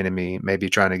whatever the enemy may be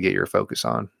trying to get your focus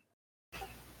on.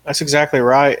 That's exactly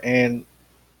right. And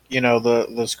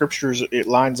the scriptures, it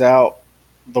lines out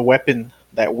the weapon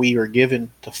that we are given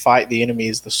to fight the enemy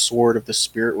is the sword of the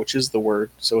Spirit, which is the word.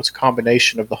 So it's a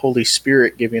combination of the Holy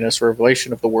Spirit giving us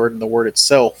revelation of the word and the word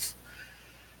itself.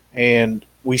 And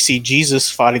we see Jesus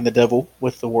fighting the devil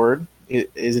with the word. It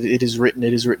is written,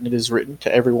 it is written, it is written,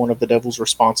 to every one of the devil's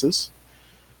responses.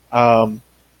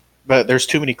 But there's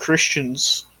too many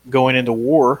Christians going into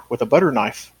war with a butter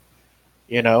knife,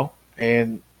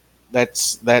 and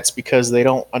that's because they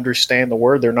don't understand the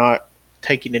word. They're not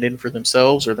taking it in for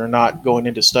themselves, or they're not going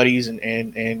into studies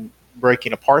and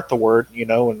breaking apart the word,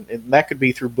 and that could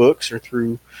be through books or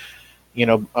through,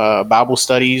 Bible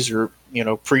studies, or,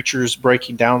 preachers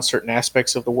breaking down certain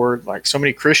aspects of the word. Like so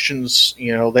many Christians,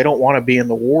 they don't want to be in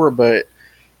the war, but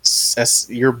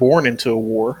you're born into a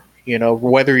war,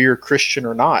 whether you're a Christian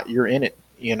or not, you're in it.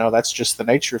 That's just the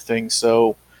nature of things.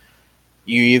 So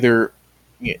you either,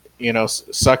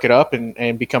 suck it up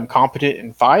and become competent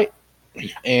and fight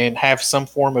and have some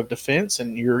form of defense,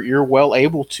 and you're well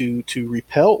able to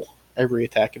repel every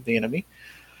attack of the enemy.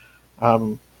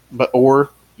 Or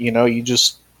you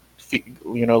just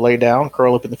lay down,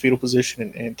 curl up in the fetal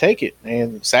position, and take it.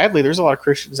 And sadly, there's a lot of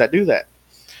Christians that do that,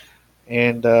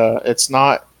 and it's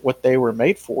not what they were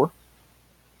made for.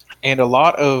 And a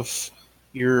lot of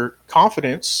your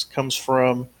confidence comes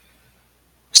from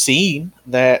seeing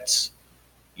that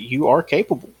you are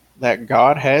capable, that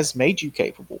God has made you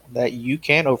capable, that you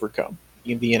can overcome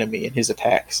the enemy and his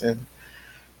attacks. And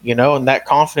that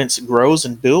confidence grows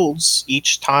and builds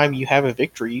each time you have a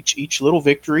victory. Each little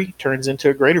victory turns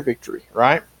into a greater victory,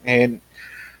 right? And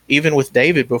even with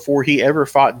David, before he ever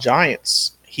fought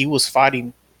giants, he was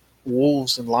fighting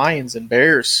wolves and lions and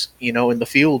bears, in the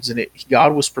fields, and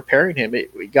God was preparing him.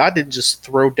 God didn't just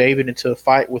throw David into a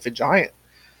fight with a giant.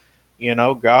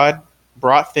 God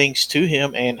brought things to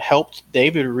him and helped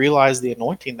David realize the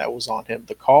anointing that was on him,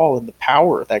 the call and the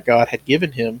power that God had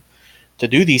given him to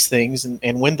do these things.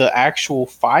 And when the actual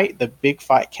fight, the big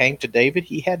fight came to David,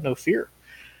 he had no fear.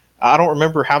 I don't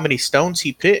remember how many stones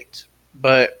he picked,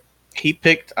 but he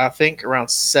picked, I think, around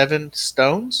 7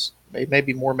 stones,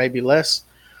 maybe more, maybe less.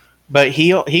 But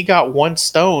he got 1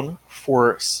 stone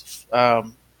for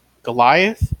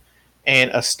Goliath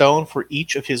and a stone for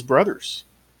each of his brothers,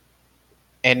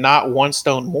 and not 1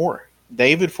 stone more.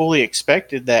 David fully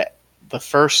expected that the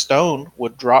first stone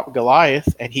would drop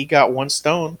Goliath, and he got 1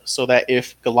 stone so that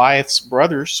if Goliath's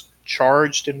brothers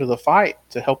charged into the fight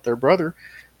to help their brother,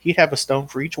 he'd have a stone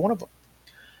for each one of them.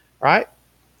 Right?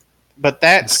 But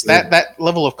that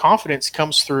level of confidence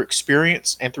comes through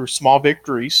experience and through small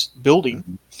victories,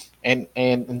 building, Mhm.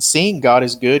 and seeing God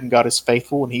is good and God is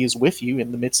faithful and He is with you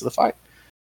in the midst of the fight.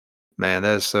 Man,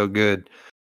 that is so good.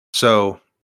 So,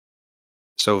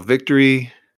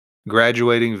 victory,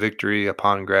 graduating victory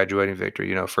upon graduating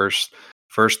victory.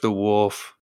 First the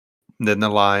wolf, then the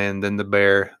lion, then the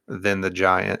bear, then the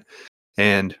giant,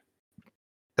 and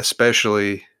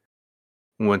especially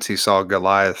once he saw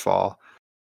Goliath fall,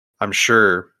 I'm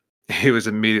sure he was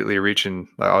immediately reaching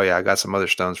like, oh yeah, I got some other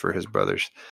stones for his brothers.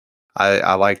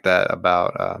 I like that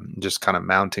about just kind of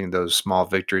mounting those small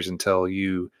victories until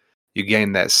you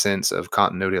gain that sense of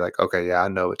continuity. Like, okay, yeah, I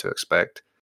know what to expect,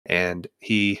 and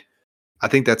I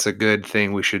think that's a good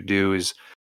thing we should do is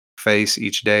face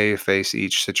each day, face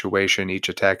each situation, each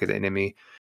attack of the enemy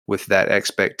with that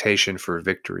expectation for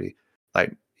victory.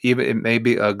 Like, even it may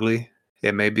be ugly,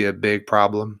 it may be a big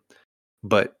problem,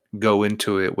 but go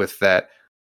into it with that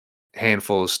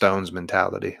handful of stones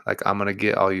mentality. Like, I'm gonna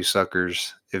get all you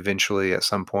suckers eventually at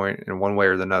some point in one way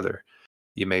or another.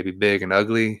 You may be big and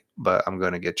ugly, but I'm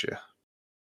gonna get you.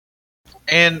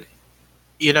 And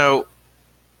you know,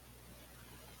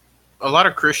 a lot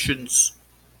of Christians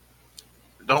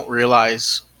don't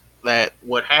realize that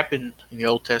what happened in the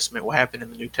Old Testament, what happened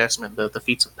in the New Testament, the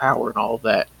feats of power and all of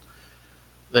that,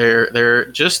 they're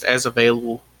just as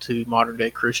available to modern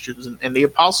day Christians, and the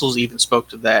apostles even spoke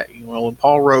to that. You know, when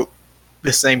Paul wrote,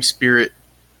 "The same Spirit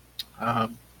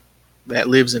um, that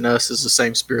lives in us is the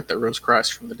same Spirit that rose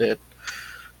Christ from the dead."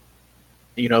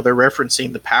 You know, they're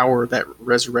referencing the power that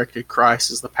resurrected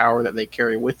Christ is the power that they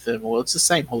carry with them. Well, it's the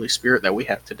same Holy Spirit that we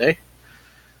have today.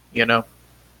 You know,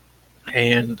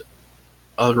 and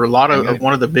a lot of Amen.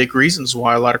 one of the big reasons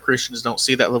why a lot of Christians don't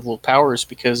see that level of power is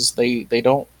because they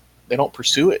don't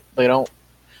pursue it. They don't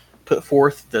put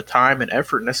forth the time and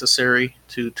effort necessary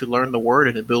to learn the word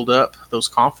and to build up those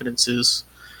confidences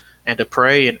and to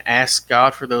pray and ask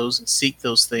God for those and seek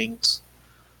those things,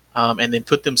 and then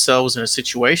put themselves in a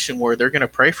situation where they're going to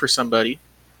pray for somebody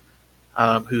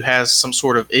who has some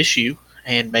sort of issue,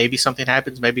 and maybe something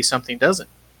happens, maybe something doesn't.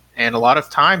 And a lot of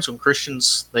times when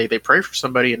Christians they pray for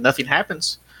somebody and nothing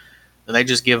happens, then they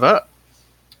just give up.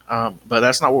 But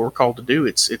that's not what we're called to do.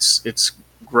 It's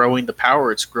growing the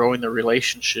power. It's growing the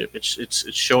relationship.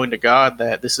 It's showing to God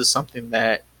that this is something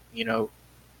that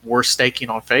we're staking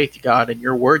on faith. God, in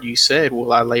your word, you said,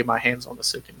 "Will I lay my hands on the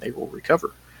sick and they will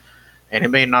recover?" And it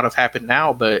may not have happened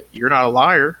now, but you're not a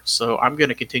liar. So I'm going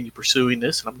to continue pursuing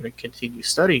this, and I'm going to continue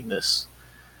studying this,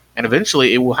 and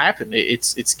eventually it will happen.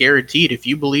 It's guaranteed. If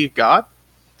you believe God,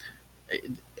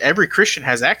 every Christian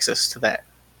has access to that,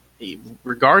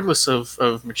 regardless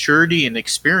of maturity and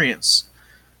experience.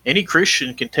 Any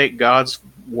Christian can take God's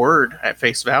word at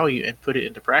face value and put it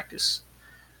into practice.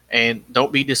 And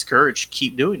don't be discouraged.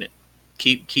 Keep doing it.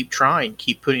 Keep trying.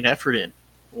 Keep putting effort in.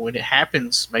 When it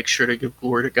happens, make sure to give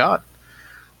glory to God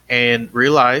and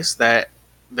realize that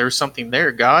there's something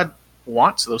there. God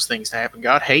wants those things to happen.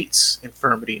 God hates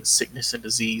infirmity and sickness and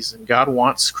disease, and God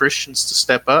wants Christians to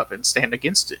step up and stand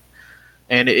against it.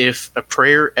 And if a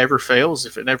prayer ever fails,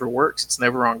 if it never works, it's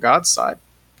never on God's side.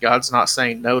 God's not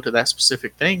saying no to that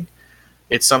specific thing.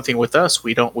 It's something with us.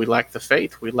 We lack the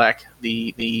faith. We lack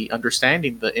the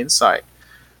understanding, the insight.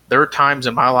 There were times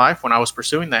in my life when I was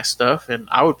pursuing that stuff, and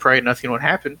I would pray, nothing would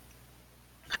happen.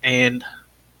 And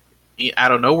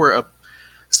out of nowhere,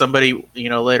 somebody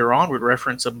later on would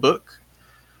reference a book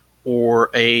or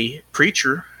a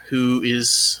preacher who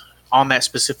is on that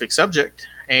specific subject,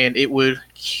 and it would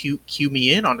cue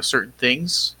me in on certain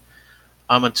things.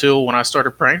 Until when I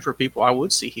started praying for people, I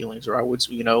would see healings, or I would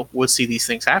see these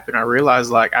things happen. I realized,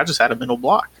 like, I just had a mental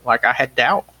block. Like, I had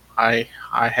doubt. I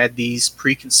had these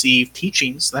preconceived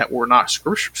teachings that were not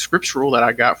scriptural, that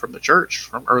I got from the church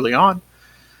from early on,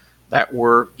 that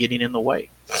were getting in the way.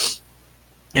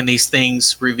 And these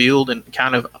things revealed and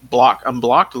kind of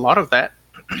unblocked a lot of that,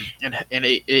 and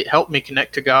it helped me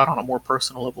connect to God on a more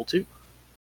personal level too.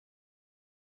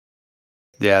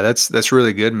 Yeah, that's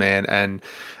really good, man. And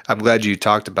I'm glad you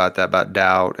talked about that, about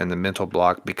doubt and the mental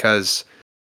block, because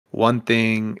one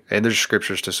thing, and there's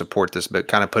scriptures to support this, but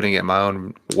kind of putting it my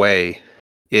own way,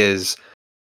 is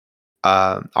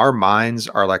our minds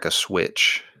are like a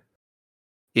switch.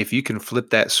 If you can flip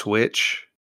that switch,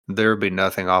 there will be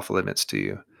nothing off limits to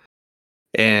you.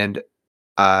 And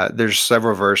there's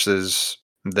several verses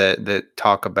that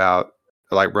talk about,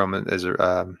 like Romans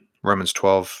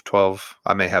 12:12.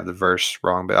 I may have the verse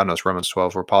wrong, but I know it's Romans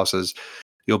 12, where Paul says,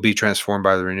 "You'll be transformed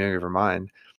by the renewing of your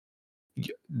mind."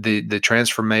 The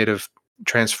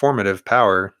transformative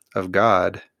power of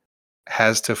God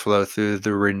has to flow through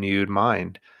the renewed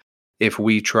mind. If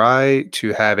we try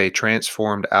to have a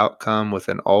transformed outcome with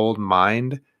an old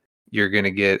mind, you're going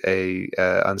to get a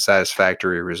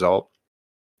unsatisfactory result.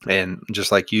 And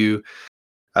just like you,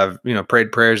 I've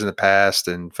prayed prayers in the past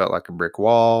and felt like a brick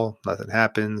wall. Nothing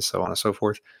happens, so on and so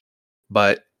forth.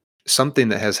 But something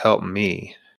that has helped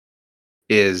me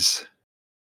is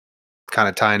kind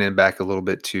of tying in back a little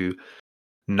bit to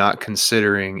not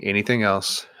considering anything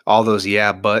else. All those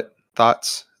yeah, but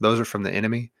thoughts, those are from the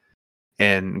enemy.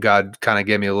 And God kind of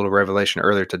gave me a little revelation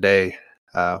earlier today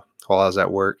while I was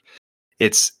at work.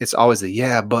 It's always the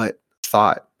yeah, but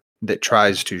thought that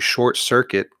tries to short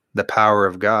circuit the power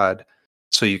of God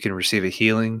so you can receive a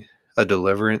healing, a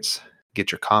deliverance,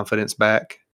 get your confidence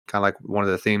back. Kind of like one of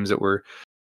the themes that we're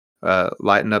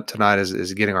lighting up tonight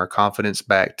is getting our confidence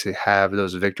back to have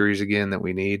those victories again that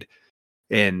we need.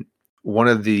 And one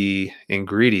of the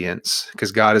ingredients,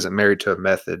 because God isn't married to a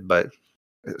method, but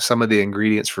some of the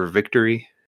ingredients for victory,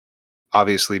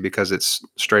 obviously, because it's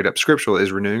straight up scriptural,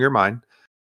 is renewing your mind.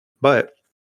 But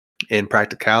in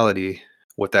practicality,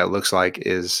 what that looks like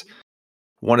is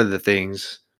one of the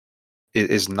things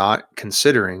is not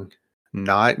considering,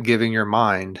 not giving your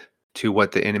mind to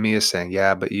what the enemy is saying.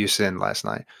 Yeah, but you sinned last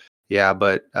night. Yeah,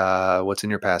 but what's in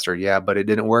your past? Or yeah, but it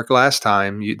didn't work last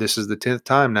time. This is the 10th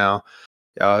time now.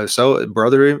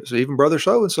 Even brother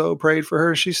so and so prayed for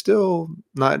her. She's still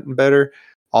not better.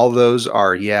 All those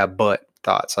are yeah, but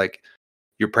thoughts. Like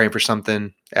you're praying for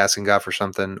something, asking God for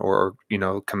something, or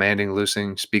commanding,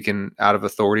 loosing, speaking out of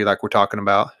authority, like we're talking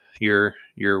about. You're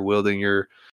wielding your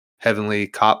heavenly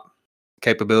cop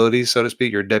capabilities, so to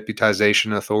speak, your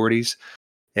deputization authorities,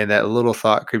 and that little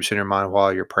thought creeps in your mind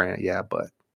while you're praying. Yeah,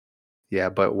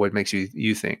 but what makes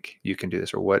you think you can do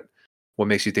this, or what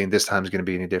makes you think this time is going to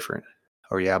be any different?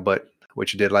 Or yeah, but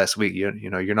what you did last week,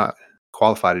 you're not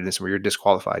qualified in this, where you're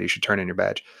disqualified. You should turn in your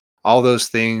badge. All those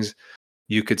things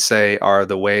you could say are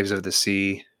the waves of the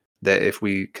sea, that if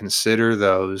we consider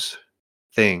those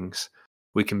things,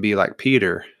 we can be like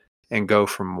Peter and go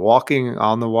from walking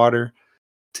on the water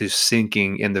to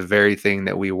sinking in the very thing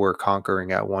that we were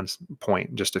conquering at one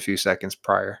point just a few seconds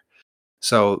prior.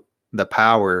 So the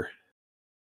power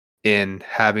in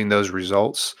having those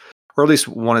results, or at least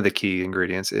one of the key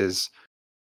ingredients, is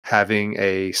having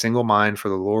a single mind for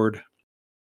the Lord,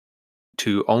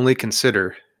 to only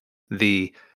consider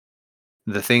the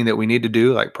thing that we need to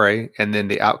do, like pray, and then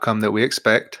the outcome that we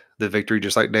expect, the victory,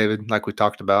 just like David, like we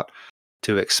talked about,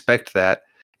 to expect that,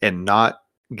 and not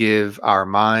give our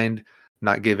mind,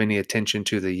 not give any attention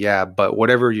to the yeah, but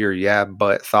whatever your yeah,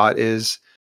 but thought is.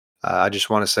 I just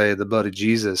want to say the blood of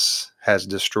Jesus has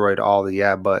destroyed all the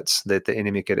yeah, buts that the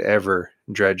enemy could ever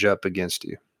dredge up against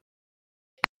you.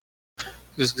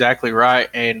 That's exactly right.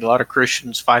 And a lot of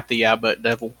Christians fight the yeah but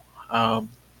devil.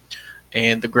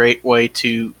 And the great way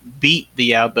to beat the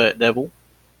yeah but devil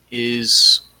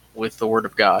is with the word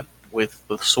of God, with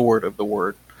the sword of the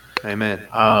word. Amen.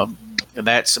 And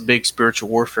that's a big spiritual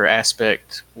warfare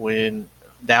aspect. When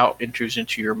doubt enters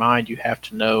into your mind, you have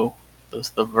to know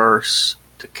the verse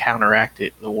to counteract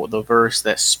it, the verse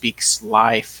that speaks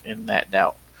life in that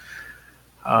doubt.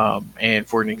 And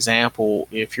for an example,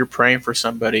 if you're praying for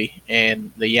somebody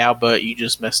and the yeah, but you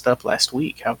just messed up last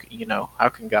week, how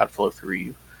can God flow through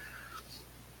you?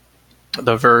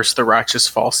 The verse, the righteous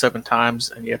fall 7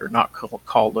 times and yet are not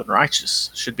called unrighteous,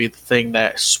 should be the thing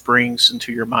that springs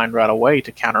into your mind right away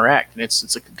to counteract. And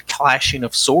it's a clashing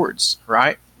of swords,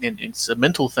 right? And it's a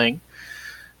mental thing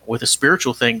with a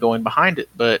spiritual thing going behind it.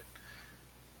 But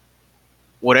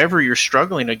whatever you're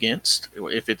struggling against,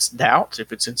 if it's doubt,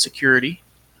 if it's insecurity,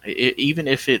 even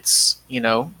if it's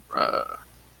a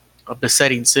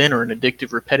besetting sin or an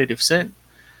addictive repetitive sin,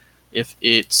 if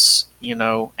it's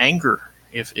anger,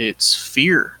 if it's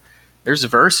fear, there's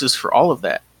verses for all of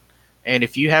that. And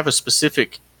if you have a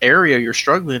specific area you're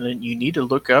struggling in, you need to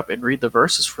look up and read the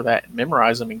verses for that and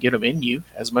memorize them and get them in you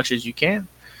as much as you can,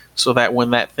 so that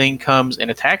when that thing comes and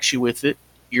attacks you with it,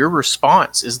 your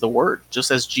response is the word,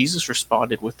 just as Jesus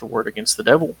responded with the word against the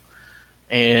devil.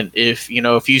 And if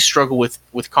you struggle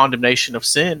with condemnation of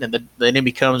sin, and the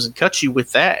enemy comes and cuts you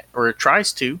with that, or it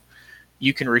tries to,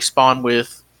 you can respond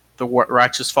with the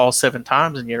righteous fall 7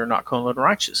 times and yet are not called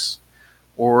unrighteous.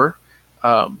 Or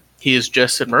he is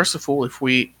just and merciful. If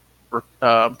we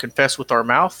confess with our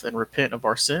mouth and repent of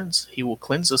our sins, he will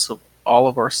cleanse us of all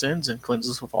of our sins and cleanse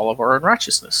us of all of our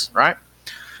unrighteousness, right?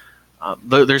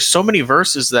 There's so many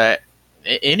verses that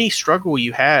any struggle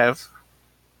you have,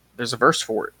 there's a verse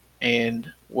for it.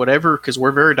 And whatever, because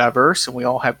we're very diverse and we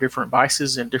all have different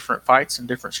vices and different fights and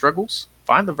different struggles,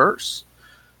 find the verse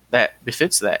that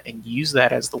befits that and use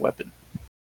that as the weapon.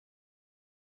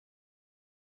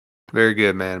 Very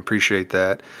good, man. Appreciate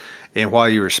that. And while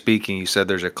you were speaking, you said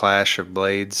there's a clash of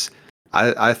blades.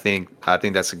 I think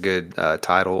that's a good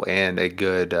title and a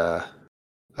good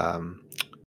um,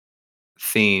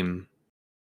 theme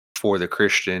for the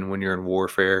Christian when you're in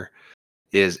warfare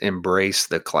is embrace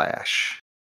the clash.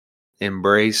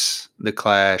 Embrace the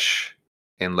clash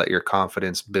and let your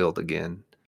confidence build again,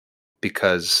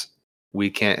 because we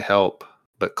can't help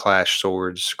but clash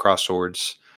swords, cross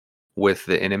swords with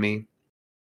the enemy.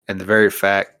 And the very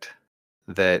fact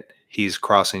that he's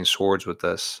crossing swords with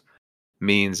us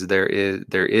means there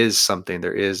is something,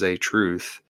 there is a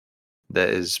truth that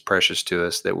is precious to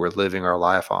us that we're living our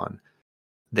life on,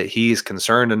 that he's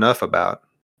concerned enough about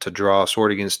to draw a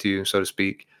sword against you, so to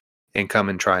speak, and come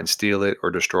and try and steal it or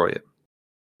destroy it.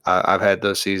 I've had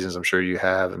those seasons. I'm sure you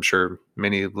have. I'm sure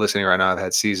many listening right now have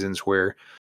had seasons where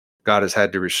God has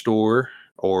had to restore,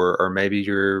 or maybe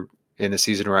you're in a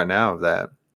season right now of that.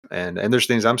 And there's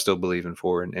things I'm still believing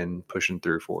for and pushing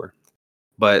through for.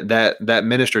 But that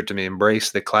ministered to me.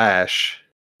 Embrace the clash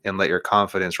and let your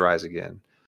confidence rise again.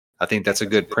 I think that's a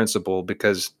good principle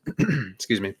because,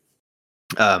 excuse me,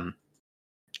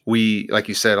 we, like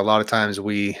you said, a lot of times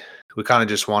we kind of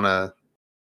just want to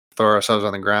throw ourselves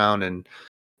on the ground and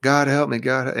God help me,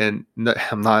 God. And no,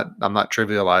 I'm not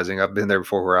trivializing. I've been there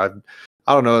before where I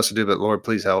don't know what else to do, but Lord,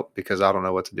 please help, because I don't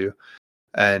know what to do.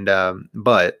 And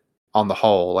but on the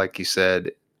whole, like you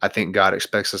said, I think God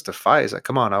expects us to fight. He's like,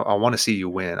 come on, I want to see you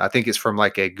win. I think it's from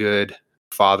like a good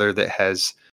father that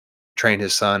has trained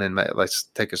his son. And let's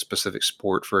take a specific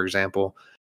sport, for example.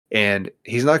 And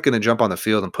he's not going to jump on the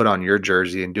field and put on your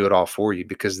jersey and do it all for you,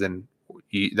 because then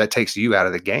that takes you out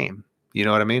of the game. You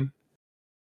know what I mean?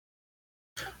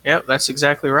 Yep, that's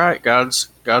exactly right. God's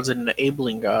an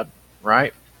enabling God,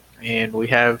 right? And we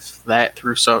have that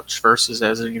through such verses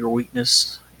as in your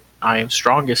weakness, I am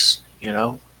strongest.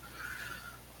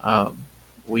 Um,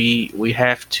 we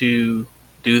have to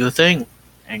do the thing,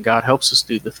 and God helps us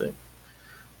do the thing.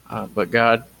 But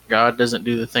God doesn't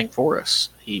do the thing for us.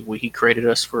 He created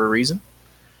us for a reason,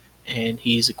 and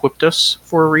He's equipped us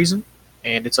for a reason,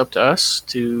 and it's up to us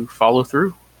to follow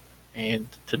through and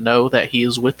to know that He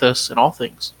is with us in all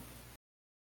things.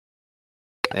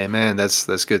 Amen.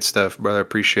 That's good stuff, brother.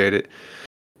 Appreciate it.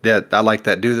 Yeah, I like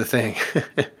that. Do the thing.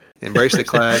 Embrace the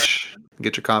clash.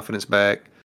 Get your confidence back.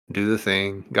 Do the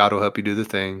thing. God will help you do the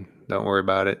thing. Don't worry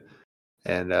about it.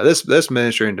 And this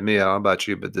ministering to me, I don't know about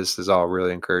you, but this is all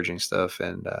really encouraging stuff,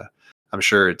 and I'm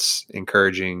sure it's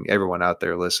encouraging everyone out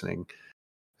there listening.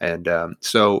 And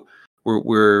so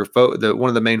one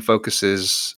of the main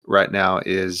focuses right now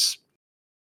is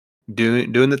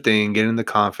doing the thing, getting the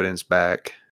confidence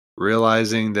back,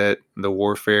 realizing that the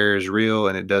warfare is real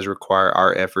and it does require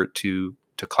our effort to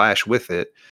clash with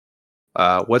it.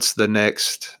 What's the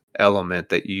next element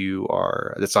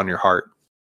that's on your heart?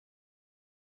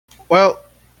 Well,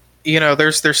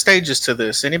 there's stages to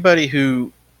this. Anybody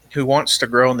who wants to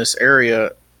grow in this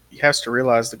area has to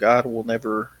realize that God will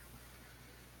never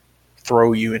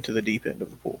throw you into the deep end of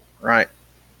the pool, right?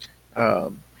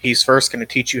 He's first going to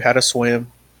teach you how to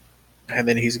swim, and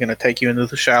then he's going to take you into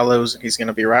the shallows, and he's going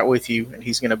to be right with you, and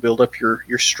he's going to build up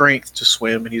your strength to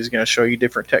swim, and he's going to show you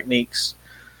different techniques.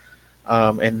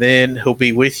 And then he'll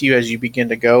be with you as you begin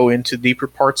to go into deeper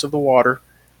parts of the water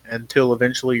until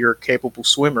eventually you're a capable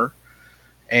swimmer.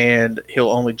 And he'll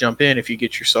only jump in if you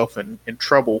get yourself in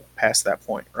trouble past that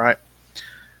point, right?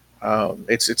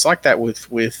 It's like that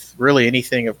with really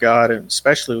anything of God, and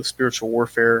especially with spiritual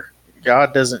warfare.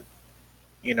 God doesn't,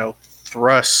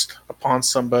 thrust upon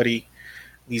somebody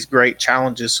these great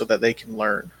challenges so that they can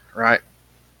learn, right?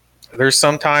 There's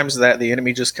sometimes that the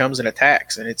enemy just comes and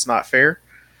attacks, and it's not fair,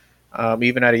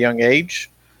 even at a young age.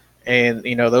 And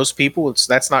those people,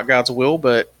 that's not God's will,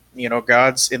 but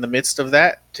God's in the midst of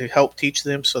that to help teach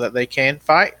them so that they can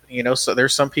fight. So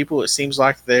there's some people, it seems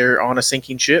like they're on a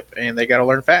sinking ship and they got to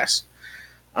learn fast.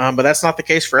 But that's not the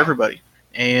case for everybody.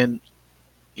 And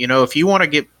if you want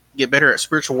to get better at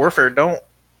spiritual warfare, don't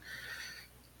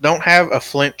have a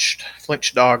flinch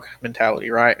dog mentality,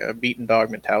 right? A beaten dog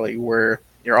mentality where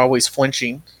you're always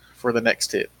flinching for the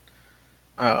next hit.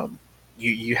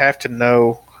 you have to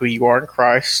know who you are in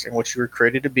Christ and what you were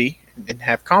created to be, and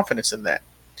have confidence in that.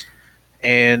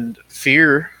 And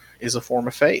fear is a form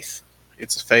of faith.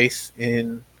 It's a faith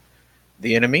in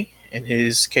the enemy and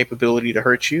his capability to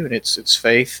hurt you, and it's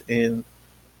faith in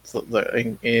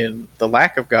in the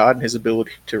lack of God and his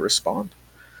ability to respond.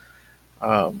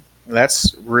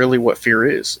 That's really what fear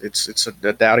is. It's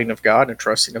a doubting of God and a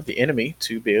trusting of the enemy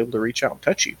to be able to reach out and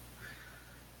touch you.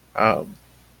 Um,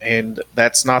 and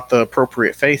that's not the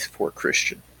appropriate faith for a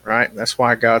Christian, right? And that's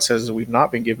why God says that we've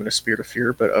not been given a spirit of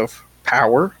fear, but of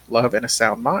power, love, and a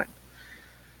sound mind.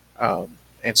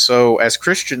 And so, as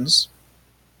Christians,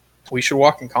 we should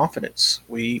walk in confidence.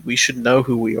 We should know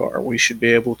who we are. We should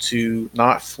be able to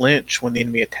not flinch when the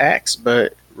enemy attacks,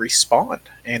 but respond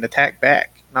and attack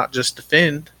back, not just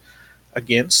defend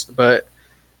against, but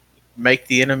make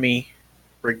the enemy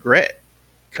regret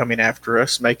coming after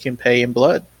us, make him pay in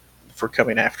blood for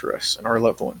coming after us and our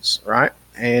loved ones, right?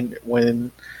 And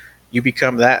when you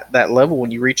become that level,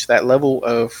 when you reach that level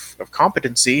of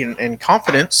competency and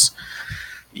confidence,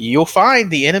 you'll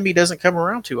find the enemy doesn't come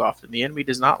around too often. The enemy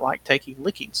does not like taking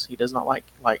lickings. He does not like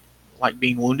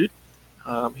being wounded.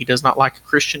 He does not like a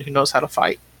Christian who knows how to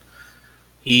fight.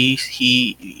 He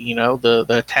the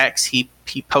attacks he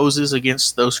poses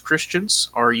against those Christians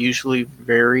are usually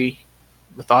very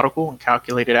methodical and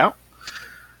calculated out.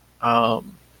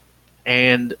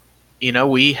 And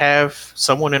we have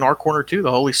someone in our corner too,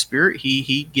 the Holy Spirit.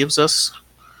 He gives us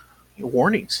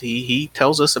warnings. He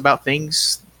tells us about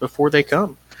things before they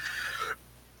come.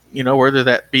 Whether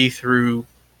that be through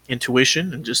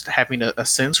intuition and just having a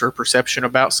sense or a perception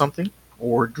about something,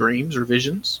 or dreams or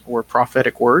visions or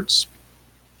prophetic words.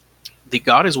 The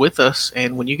God is with us,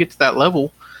 and when you get to that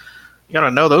level, you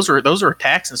gotta know those are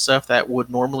attacks and stuff that would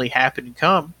normally happen and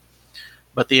come,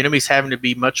 but the enemy's having to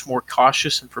be much more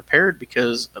cautious and prepared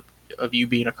because of you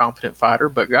being a competent fighter.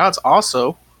 But God's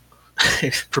also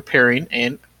preparing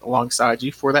and alongside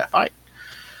you for that fight.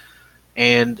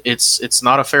 And it's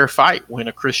not a fair fight when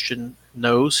a Christian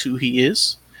knows who he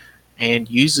is and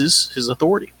uses his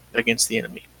authority against the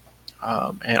enemy.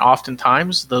 And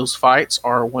oftentimes those fights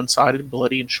are one-sided,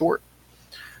 bloody, and short,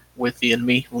 with the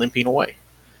enemy limping away.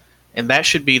 And that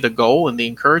should be the goal and the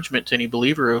encouragement to any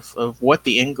believer of what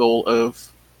the end goal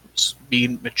of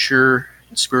being mature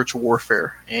in spiritual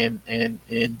warfare and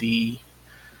in the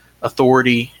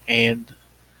authority and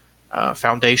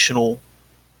foundational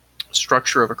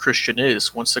structure of a Christian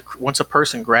is. Once a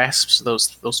person grasps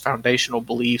those foundational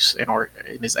beliefs and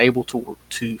is able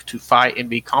to fight and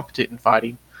be competent in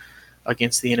fighting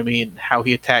against the enemy and how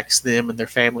he attacks them and their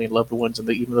family and loved ones and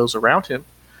even those around him,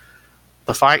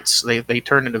 the fights they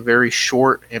turn into very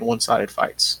short and one-sided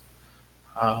fights,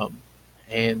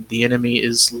 and the enemy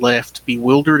is left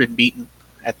bewildered and beaten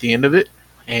at the end of it,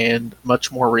 and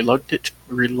much more reluctant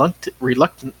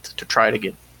to try it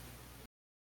again.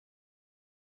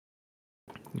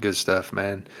 Good stuff,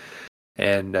 man.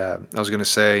 And I was going to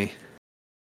say,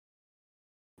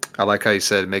 I like how you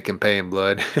said make him pay in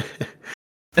blood.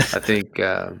 I think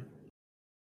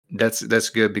that's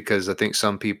good, because I think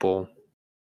some people,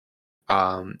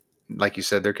 like you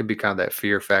said, there can be kind of that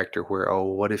fear factor where, oh,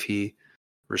 what if he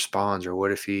responds, or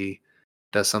what if he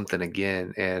does something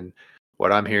again? And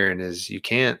what I'm hearing is you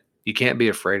can't be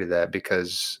afraid of that,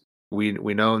 because we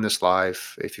know in this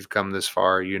life, if you've come this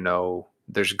far,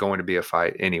 there's going to be a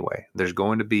fight anyway. There's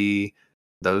going to be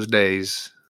those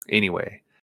days anyway.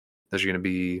 There's going to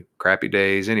be crappy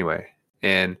days anyway.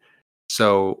 And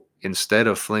so instead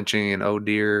of flinching and, oh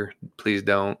dear, please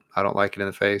don't, I don't like it in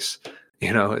the face,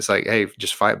 it's like, hey,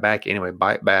 just fight back anyway,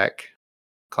 bite back,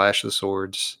 clash the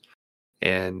swords,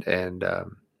 and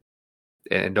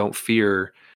don't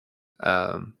fear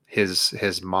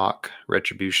his mock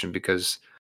retribution, because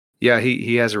yeah,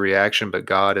 he has a reaction, but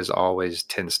God is always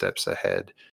 10 steps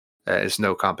ahead. It's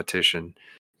no competition,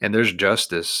 and there's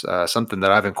justice. Something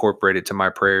that I've incorporated to my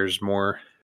prayers more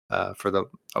for the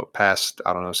past,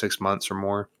 I don't know, 6 months or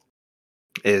more,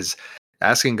 is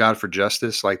asking God for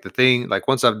justice. Like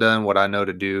once I've done what I know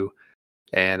to do,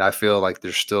 and I feel like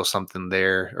there's still something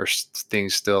there, or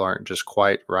things still aren't just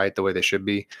quite right the way they should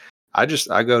be, I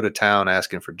go to town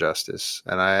asking for justice,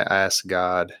 and I ask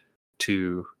God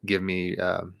to give me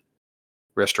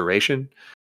restoration.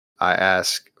 I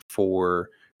ask for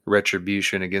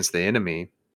retribution against the enemy,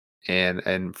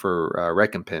 and for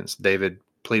recompense. David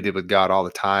pleaded with God all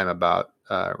the time about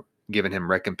giving him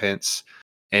recompense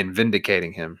and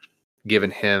vindicating him,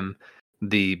 giving him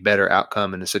the better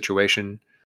outcome in a situation,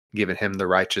 giving him the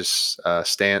righteous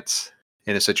stance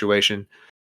in a situation.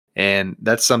 And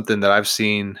that's something that I've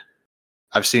seen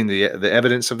the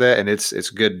evidence of that, and it's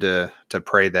good to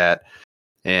pray that.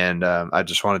 And I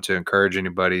just wanted to encourage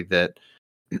anybody that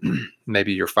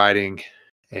maybe you're fighting,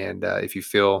 and if you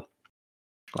feel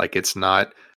like it's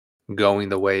not going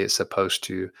the way it's supposed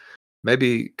to,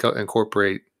 maybe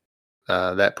incorporate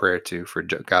that prayer too for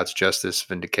God's justice,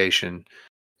 vindication,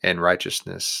 and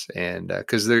righteousness. And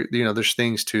because there's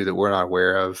things too that we're not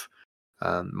aware of,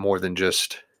 more than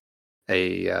just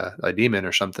a demon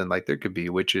or something. Like there could be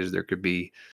witches, there could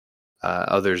be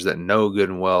others that know good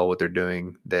and well what they're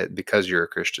doing. That because you're a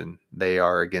Christian, they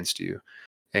are against you,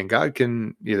 and God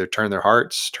can either turn their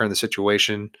hearts, turn the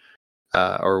situation,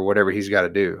 or whatever He's got to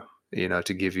do,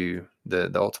 to give you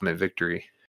the ultimate victory.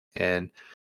 And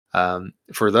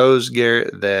for those,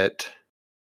 Garrett, that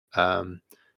um,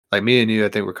 like me and you, I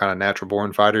think we're kind of natural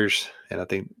born fighters, and I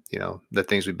think the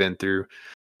things we've been through,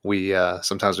 we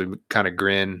sometimes we kind of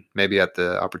grin maybe at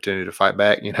the opportunity to fight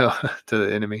back, to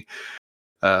the enemy.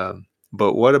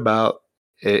 But what about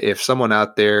if someone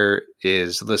out there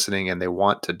is listening and they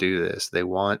want to do this? They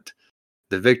want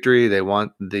the victory, they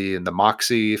want the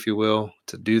moxie, if you will,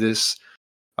 to do this,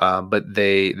 but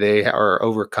they are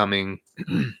overcoming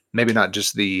maybe not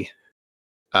just the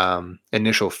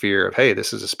initial fear of, hey,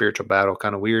 this is a spiritual battle,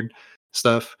 kind of weird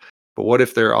stuff. But what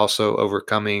if they're also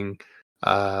overcoming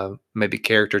maybe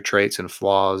character traits and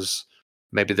flaws?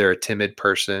 Maybe they're a timid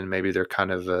person. Maybe they're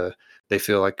kind of they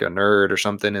feel like a nerd or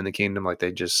something in the kingdom. Like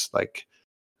they just like,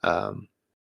 um,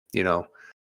 you know,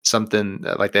 something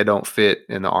like they don't fit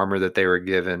in the armor that they were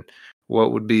given.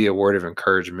 What would be a word of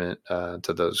encouragement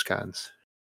to those kinds?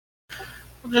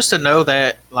 Just to know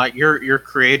that like you're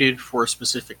created for a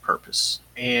specific purpose,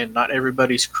 and not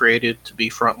everybody's created to be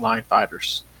frontline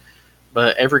fighters,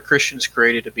 but every Christian's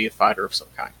created to be a fighter of some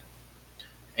kind.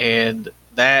 And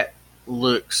that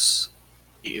looks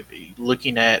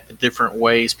looking at the different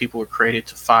ways people are created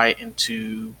to fight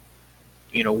into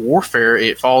warfare.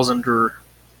 It falls under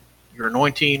your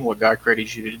anointing, what God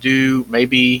created you to do.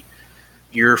 Maybe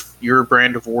your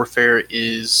brand of warfare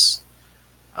is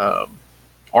um,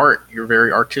 art. You're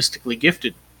very artistically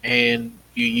gifted, and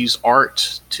you use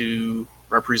art to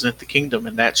represent the kingdom,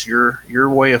 and that's your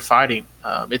way of fighting.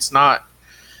 It's not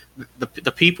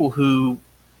the people who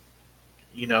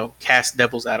cast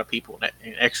devils out of people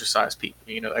and exorcise people,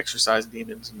 exorcise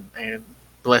demons and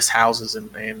bless houses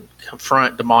and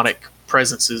confront demonic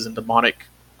presences and demonic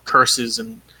curses,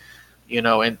 and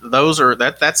those are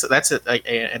that's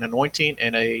an anointing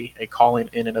and a calling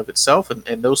in and of itself,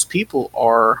 and those people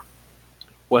are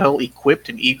well equipped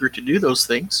and eager to do those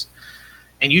things,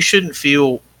 and you shouldn't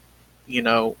feel you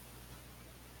know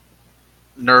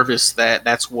nervous that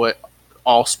that's what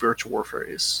all spiritual warfare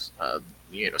is.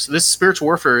 So this spiritual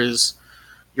warfare is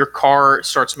your car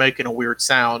starts making a weird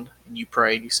sound, and you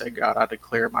pray and you say, God, I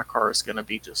declare my car is going to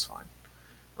be just fine,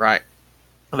 right?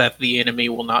 That the enemy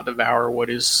will not devour what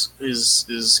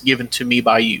is given to me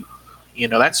by you.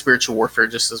 That's spiritual warfare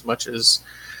just as much as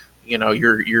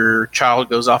your child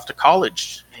goes off to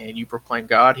college and you proclaim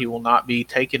God. He will not be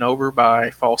taken over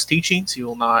by false teachings. He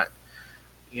will not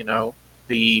you know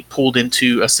be pulled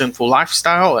into a sinful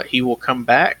lifestyle. He will come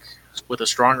back with a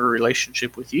stronger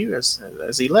relationship with you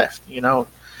as he left.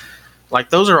 Like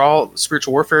those are all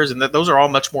spiritual warfares, and that those are all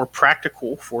much more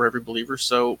practical for every believer.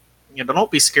 So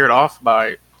don't be scared off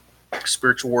by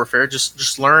spiritual warfare.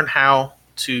 Just learn how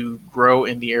to grow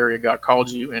in the area God called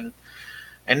you, and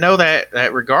know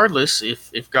that regardless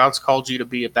if God's called you to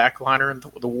be a backliner in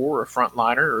the war, a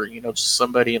frontliner, or just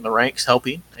somebody in the ranks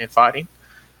helping and fighting,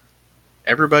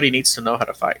 everybody needs to know how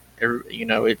to fight.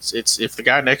 It's if the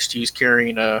guy next to you is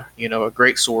carrying a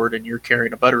great sword and you're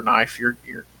carrying a butter knife, you're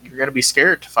going to be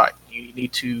scared to fight. You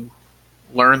need to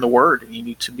learn the word, and you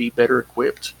need to be better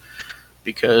equipped,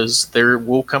 because there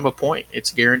will come a point.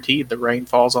 It's guaranteed. The rain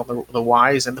falls on the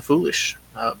wise and the foolish.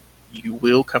 You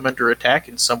will come under attack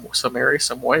in some area,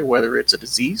 some way, whether it's a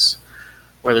disease,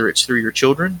 whether it's through your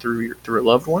children, through a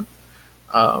loved one,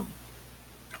 um,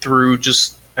 through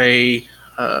just a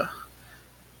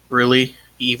really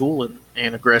evil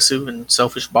and aggressive and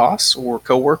selfish boss or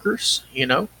coworkers.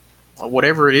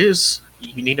 Whatever it is,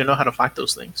 you need to know how to fight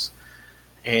those things,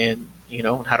 and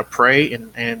how to pray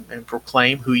and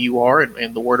proclaim who you are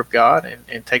and the word of God,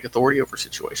 and take authority over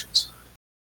situations.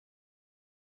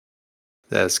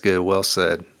 That's good. Well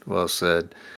said. Well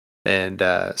said. And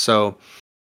so,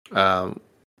 um,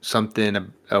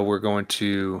 something we're going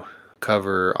to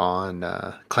cover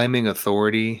on claiming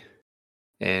authority,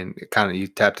 and kind of you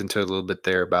tapped into it a little bit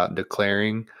there about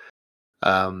declaring.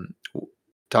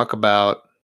 Talk about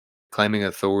claiming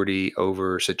authority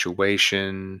over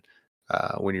situation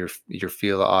when you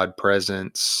feel odd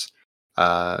presence,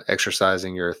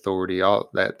 exercising your authority, all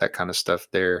that kind of stuff.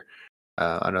 There,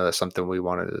 I know that's something we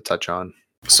wanted to touch on.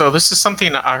 So this is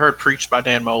something I heard preached by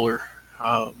Dan Mohler,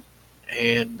 um,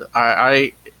 and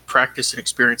I practiced and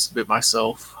experienced a bit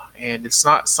myself. And it's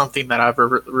not something that I've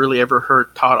really ever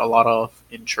heard taught a lot of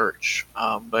in church,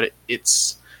 but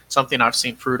it's something I've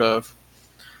seen fruit of.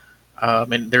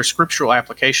 And there's scriptural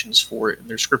applications for it, and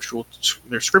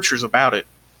there's scriptures about it.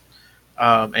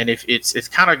 And if it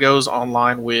kind of goes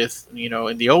online with,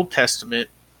 in the Old Testament,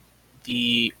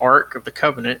 the Ark of the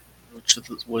Covenant, which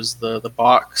was the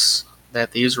box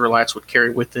that the Israelites would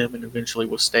carry with them, and eventually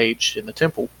was staged in the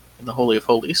temple in the Holy of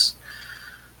Holies.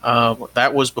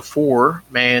 That was before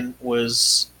man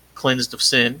was cleansed of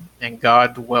sin, and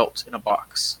God dwelt in a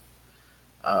box.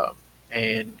 Um,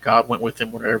 and God went with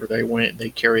them wherever they went. They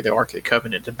carried the Ark of the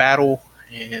Covenant to battle,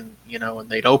 and and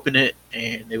they'd open it,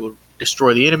 and they would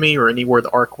destroy the enemy, or anywhere the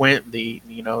Ark went.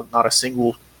 Not a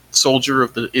single soldier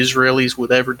of the Israelis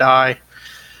would ever die.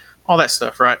 All that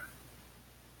stuff, right?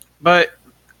 But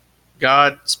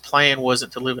God's plan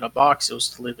wasn't to live in a box; it was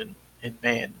to live in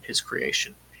man, His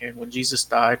creation. And when Jesus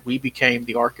died, we became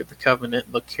the Ark of the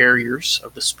Covenant, the carriers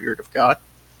of the Spirit of God.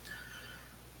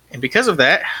 And because of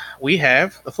that, we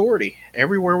have authority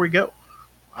everywhere we go.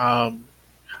 Um,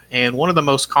 and one of the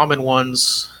most common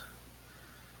ones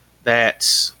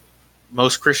that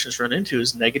most Christians run into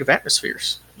is negative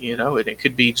atmospheres. And it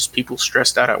could be just people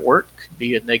stressed out at work. It could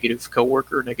be a negative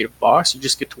coworker, a negative boss. You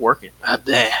just get to work and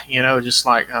just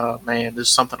like, oh man, there's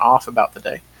something off about the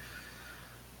day.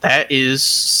 That is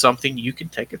something you can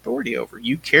take authority over.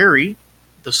 You carry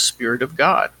the Spirit of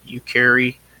God. You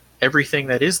carry everything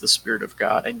that is the Spirit of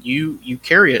God, and you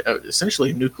carry it, essentially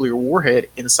a nuclear warhead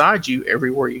inside you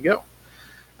everywhere you go.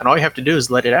 And all you have to do is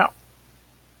let it out.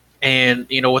 And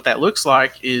what that looks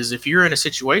like is, if you're in a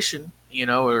situation,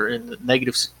 or in a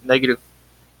negative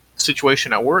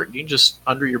situation at work, you can just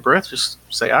under your breath just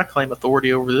say, I claim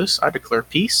authority over this. I declare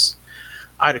peace.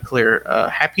 I declare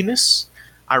happiness.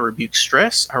 I rebuke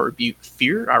stress. I rebuke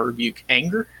fear. I rebuke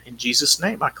anger. In Jesus'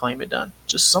 name, I claim it done.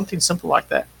 Just something simple like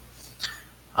that.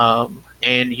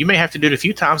 And you may have to do it a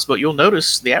few times, but you'll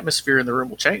notice the atmosphere in the room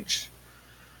will change.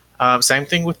 Same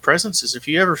thing with presences. If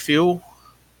you ever feel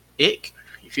ick,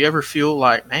 if you ever feel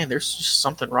like, man, there's just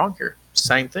something wrong here,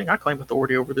 same thing. I claim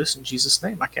authority over this in Jesus'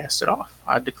 name. I cast it off.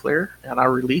 I declare and I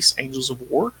release angels of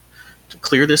war to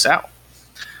clear this out.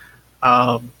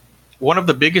 One of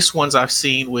the biggest ones I've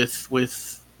seen with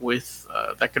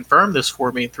that confirmed this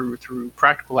for me through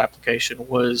practical application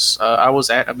was, I was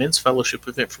at a men's fellowship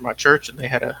event for my church, and they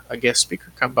had a guest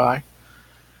speaker come by,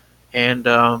 and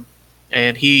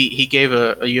he gave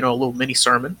a little mini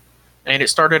sermon, and it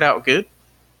started out good,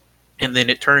 and then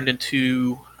it turned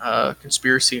into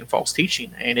conspiracy and false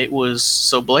teaching, and it was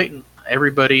so blatant.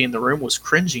 Everybody in the room was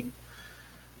cringing,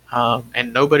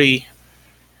 and nobody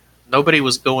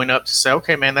was going up to say,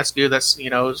 okay, man, that's good. That's,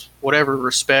 whatever,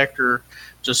 respect or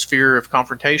just fear of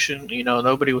confrontation.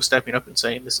 Nobody was stepping up and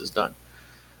saying this is done.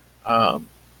 And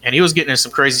he was getting into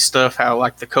some crazy stuff, how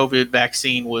like the COVID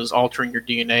vaccine was altering your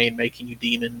DNA and making you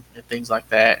demon and things like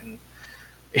that. And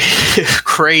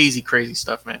crazy, crazy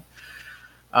stuff, man.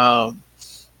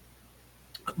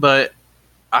 But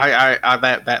I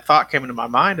that thought came into my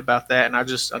mind about that. And I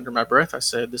just, under my breath, I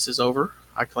said, this is over.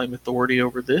 I claim authority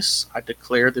over this. I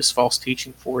declare this false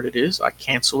teaching for what it is. I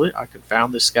cancel it. I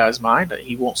confound this guy's mind.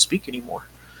 He won't speak anymore.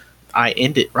 I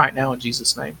end it right now in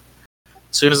Jesus' name.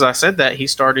 As soon as I said that, he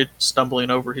started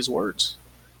stumbling over his words,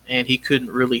 and he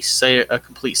couldn't really say a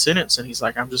complete sentence. And he's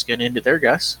like, I'm just going to end it there,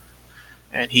 guys.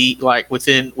 And he, like,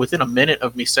 within a minute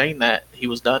of me saying that, he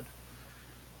was done.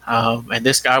 And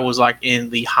this guy was like in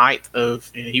the height of,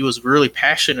 he was really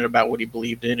passionate about what he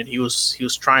believed in, and he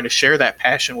was trying to share that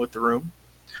passion with the room.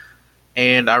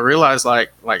 And I realized,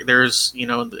 like there's, in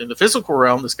the physical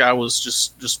realm, this guy was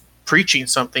just preaching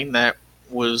something that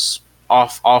was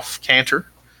off canter,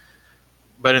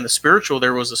 but in the spiritual,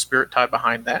 there was a spirit tied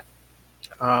behind that.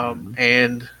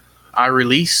 And I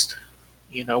released,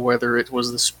 whether it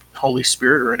was the Holy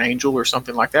Spirit or an angel or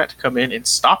something like that, to come in and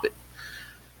stop it,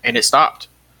 and it stopped.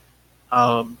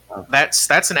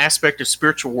 That's an aspect of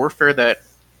spiritual warfare that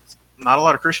not a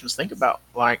lot of Christians think about.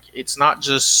 Like, it's not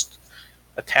just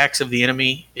attacks of the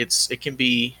enemy. It can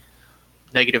be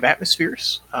negative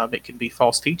atmospheres. It can be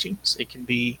false teachings. It can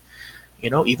be,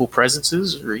 evil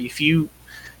presences. Or if you're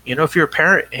a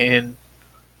parent and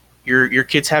your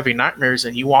kid's having nightmares,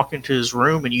 and you walk into his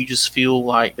room and you just feel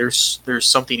like there's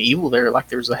something evil there, like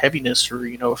there's a heaviness or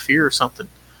a fear or something,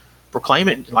 proclaim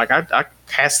it. Like, I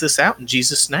cast this out in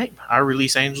Jesus' name. I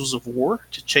release angels of war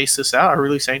to chase this out. I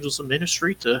release angels of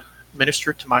ministry to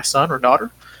minister to my son or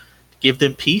daughter, give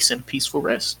them peace and peaceful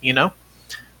rest.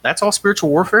 That's all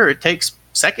spiritual warfare. It takes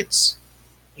seconds.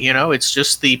 It's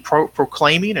just the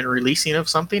proclaiming and releasing of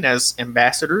something as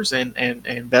ambassadors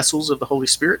and vessels of the Holy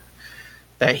Spirit,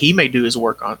 that he may do his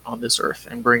work on this earth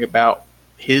and bring about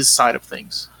his side of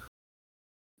things.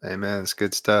 Amen. It's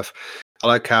good stuff. I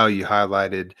like how you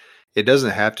highlighted it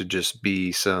doesn't have to just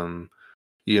be some,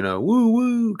 woo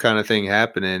woo kind of thing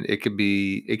happening. It could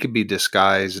be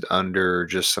disguised under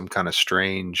just some kind of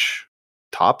strange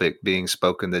topic being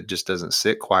spoken that just doesn't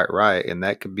sit quite right. And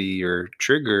that could be your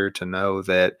trigger to know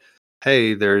that,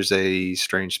 hey, there's a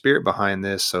strange spirit behind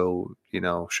this. So,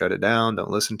 shut it down,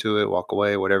 don't listen to it, walk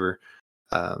away, whatever.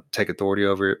 Take authority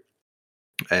over it.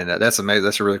 And that's amazing.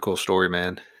 That's a really cool story,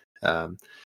 man. Um,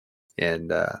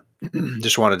 and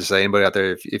just wanted to say, anybody out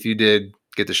there, if you did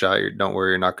get the shot, don't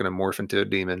worry, you're not going to morph into a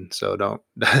demon. So don't.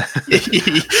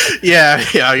 yeah.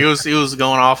 He was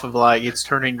going off of like it's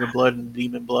turning your blood into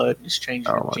demon blood. It's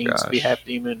changing your genes to be half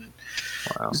demon.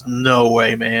 Wow. No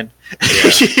way, man.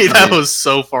 Yeah. That was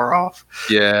so far off.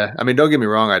 Yeah, I mean, don't get me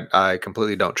wrong. I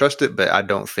completely don't trust it, but I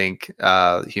don't think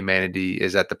humanity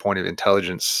is at the point of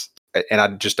intelligence, and I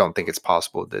just don't think it's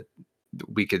possible that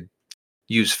we could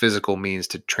use physical means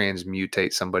to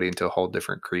transmutate somebody into a whole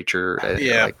different creature.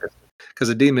 Yeah. Because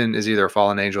a demon is either a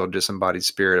fallen angel, or disembodied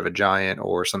spirit of a giant,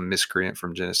 or some miscreant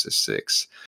from Genesis 6.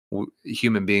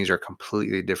 Human beings are a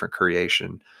completely different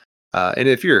creation. And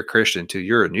if you're a Christian too,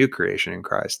 you're a new creation in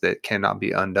Christ that cannot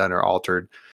be undone or altered.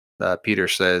 Peter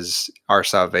says our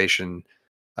salvation,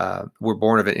 we're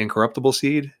born of an incorruptible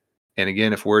seed. And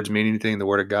again, if words mean anything, the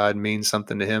word of God means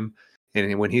something to him.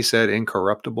 And when he said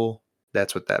incorruptible,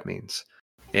 that's what that means.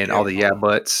 And all the yeah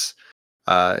buts,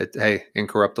 hey,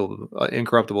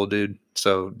 incorruptible dude.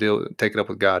 So take it up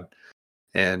with God.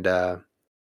 And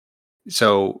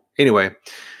so anyway,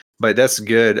 but that's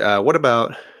good. What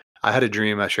about, I had a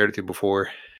dream, I shared it with you before.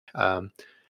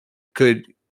 Could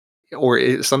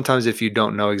sometimes if you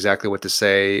don't know exactly what to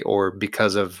say, or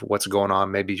because of what's going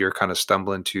on, maybe you're kind of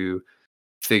stumbling to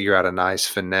figure out a nice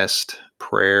finessed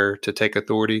prayer to take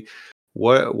authority.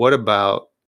 What about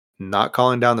not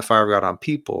calling down the fire of God on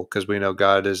people? Because we know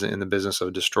God isn't in the business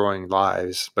of destroying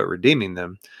lives, but redeeming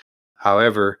them.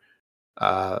 However,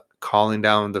 calling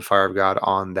down the fire of God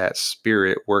on that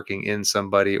spirit working in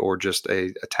somebody, or just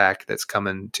a attack that's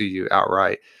coming to you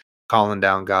outright, calling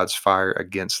down God's fire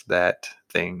against that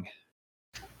thing.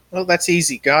 Well, that's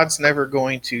easy. God's never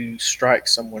going to strike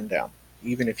someone down,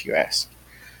 even if you ask.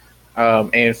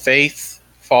 And faith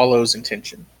follows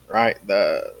intention, right?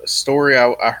 The story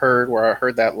I heard, where I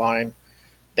heard that line,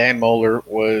 Dan Moeller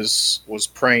was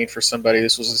praying for somebody.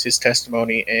 This was his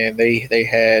testimony, and they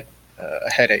had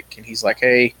a headache, and he's like,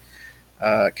 "Hey,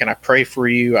 can I pray for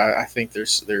you? I think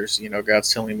there's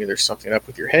God's telling me there's something up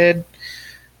with your head."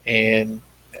 And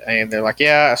they're like,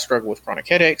 "Yeah, I struggle with chronic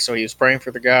headache." So he was praying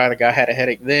for the guy. The guy had a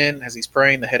headache. Then, as he's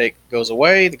praying, the headache goes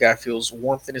away. The guy feels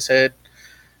warmth in his head.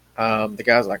 The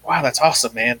guy's like, "Wow, that's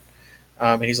awesome, man."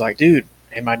 And he's like, "Dude,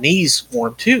 and my knee's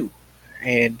warm too."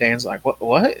 And Dan's like,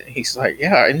 "What?" He's like,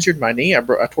 "Yeah, I injured my knee. I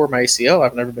tore my ACL.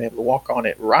 I've never been able to walk on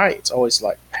it right. It's always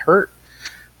like hurt,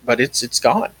 but it's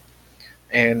gone."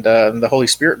 And the Holy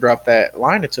Spirit dropped that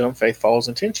line into him: faith follows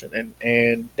intention.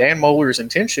 And Dan Moeller's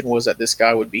intention was that this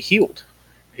guy would be healed.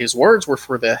 His words were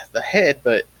for the head,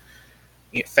 but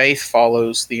faith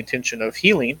follows the intention of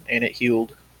healing, and it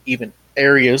healed even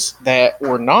areas that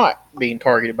were not being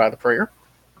targeted by the prayer.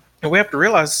 And we have to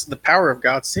realize the power of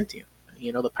God's sentient.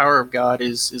 The power of God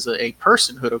is a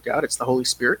personhood of God. It's the Holy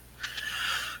Spirit.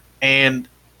 And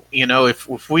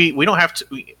if we don't have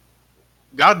to,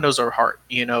 God knows our heart.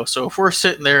 So if we're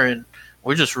sitting there and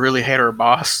we just really hate our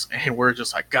boss, and we're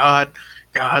just like, God,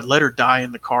 let her die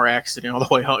in the car accident all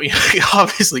the way home.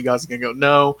 Obviously, God's gonna go,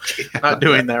 no, not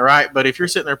doing that, right? But if you're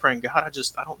sitting there praying, God,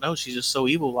 I don't know, she's just so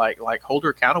evil. Like hold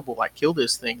her accountable. Like kill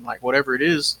this thing. Like whatever it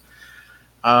is,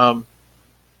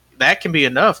 that can be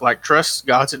enough. Like trust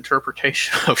God's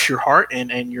interpretation of your heart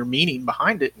and your meaning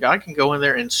behind it. God can go in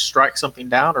there and strike something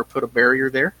down or put a barrier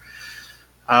there.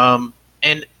 And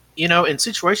in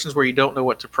situations where you don't know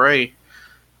what to pray,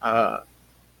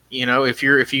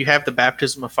 if you have the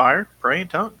baptism of fire, pray in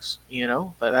tongues.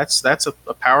 That's a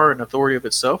power and authority of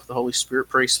itself. The Holy Spirit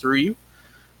prays through you.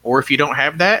 Or if you don't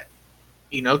have that,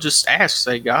 just ask.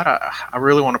 Say, God, I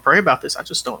really want to pray about this. I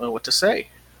just don't know what to say.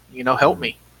 Help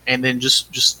me. And then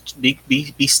just be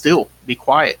still, be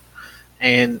quiet,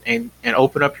 and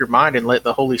open up your mind and let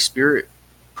the Holy Spirit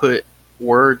put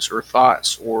words or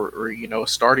thoughts or a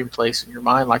starting place in your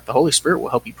mind. Like the Holy Spirit will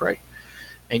help you pray,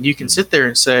 and you can sit there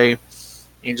and say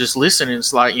and just listen. And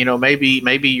it's like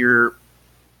maybe your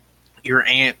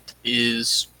aunt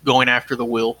is going after the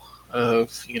will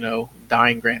of,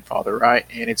 dying grandfather, right?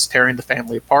 And it's tearing the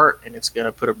family apart, and it's going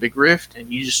to put a big rift,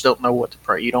 and you just don't know what to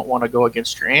pray. You don't want to go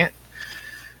against your aunt,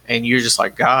 and you're just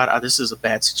like, God, this is a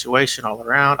bad situation all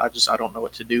around. I don't know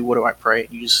what to do. What do I pray?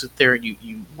 And you just sit there and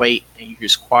you wait, and you're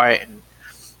just quiet. And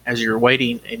as you're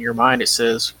waiting, in your mind, it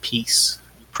says peace.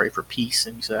 You pray for peace,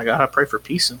 and you say, God, I pray for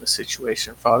peace in this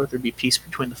situation. Father, there be peace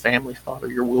between the family. Father,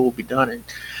 your will be done. And,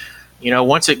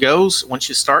 once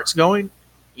it starts going,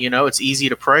 it's easy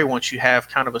to pray once you have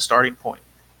kind of a starting point.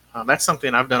 That's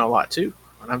something I've done a lot too.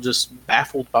 And I'm just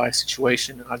baffled by a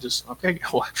situation, and I just, okay,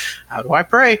 well, how do I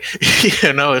pray?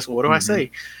 It's what do I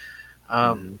say?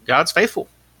 God's faithful.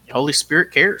 The Holy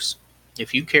Spirit cares.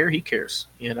 If you care, He cares.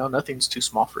 Nothing's too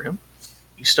small for Him.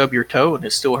 You stub your toe and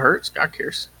it still hurts. God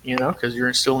cares. Because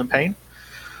you're still in pain.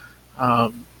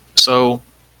 So,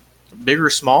 big or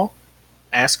small,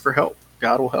 ask for help.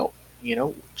 God will help.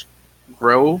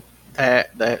 Grow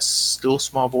that still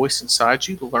small voice inside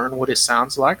you, to learn what it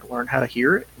sounds like, learn how to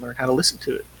hear it, learn how to listen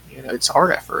to it. It's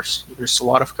hard at first. There's a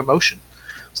lot of commotion.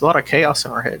 There's a lot of chaos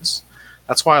in our heads.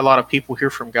 That's why a lot of people hear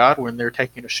from God when they're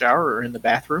taking a shower or in the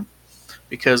bathroom,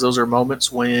 because those are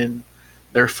moments when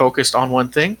they're focused on one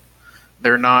thing.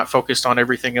 They're not focused on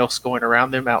everything else going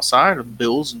around them outside of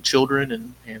bills and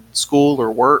children and school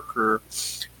or work or,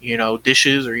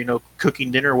 dishes or,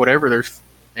 cooking dinner or whatever.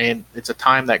 And it's a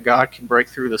time that God can break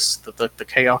through the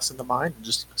chaos in the mind and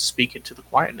just speak into the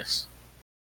quietness.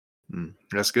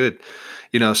 That's good.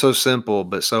 So simple,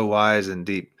 but so wise and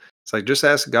deep. It's like, just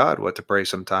ask God what to pray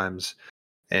sometimes.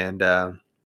 And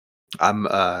I'm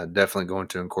definitely going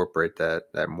to incorporate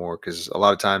that more, because a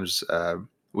lot of times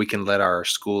we can let our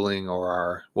schooling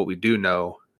or what we do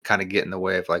know kind of get in the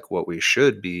way of like what we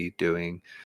should be doing,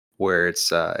 where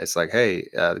it's like, hey,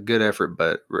 good effort,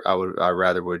 but I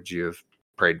rather would you have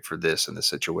prayed for this in this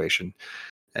situation.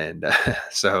 And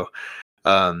so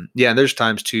and there's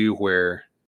times too where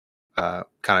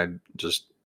kind of just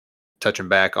touching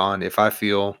back on, if I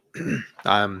feel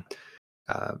I'm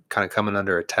kind of coming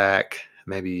under attack,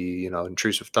 maybe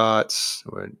intrusive thoughts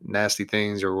or nasty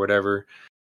things or whatever,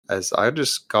 as I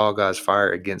just call God's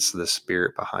fire against the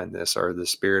spirit behind this, or the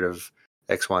spirit of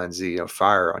X, Y, and Z.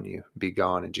 Fire on you, be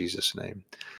gone in Jesus' name.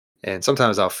 And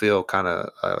sometimes I'll feel kind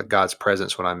of God's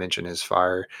presence when I mention His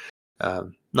fire.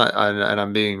 And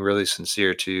I'm being really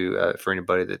sincere to for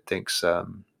anybody that thinks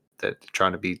that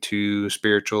trying to be too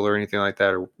spiritual or anything like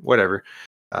that or whatever.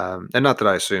 And not that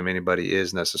I assume anybody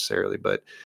is necessarily, but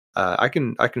I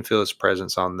can feel His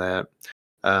presence on that.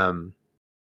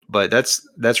 But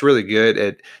that's really good.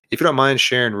 If you don't mind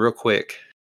sharing real quick,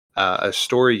 a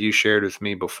story you shared with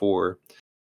me before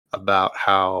about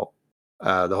how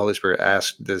the Holy Spirit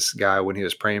asked this guy when he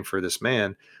was praying for this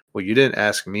man. Well, you didn't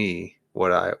ask me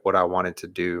what I wanted to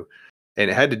do,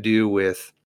 and it had to do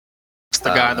with It's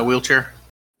the guy in the wheelchair.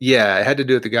 Yeah, it had to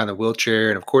do with the guy in the wheelchair.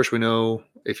 And of course, we know,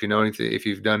 if you know anything, if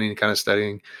you've done any kind of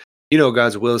studying,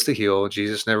 God's will is to heal.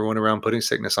 Jesus never went around putting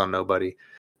sickness on nobody.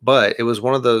 But it was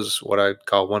one of those, what I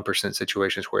call 1%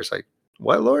 situations, where it's like,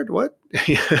 what, Lord, what?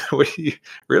 What do you,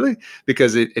 really?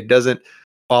 Because it doesn't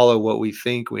follow what we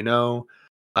think we know,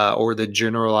 or the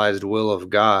generalized will of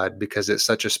God, because it's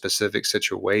such a specific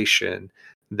situation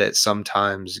that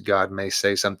sometimes God may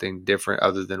say something different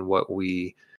other than what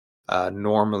we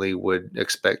normally would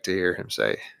expect to hear Him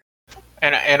say.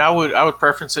 And I would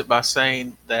preference it by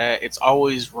saying that it's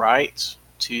always right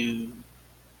to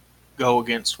go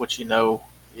against what you know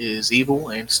is evil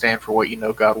and stand for what you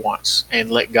know God wants,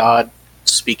 and let God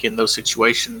speak in those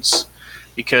situations,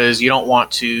 because you don't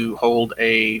want to hold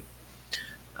a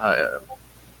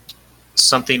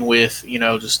something with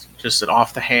just an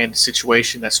off the hand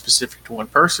situation that's specific to one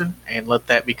person, and let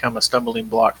that become a stumbling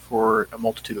block for a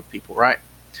multitude of people, right?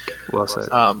 Well said.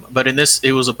 But in this,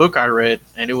 it was a book I read,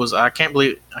 and it was, I can't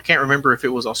remember if it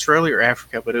was Australia or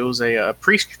Africa, but it was a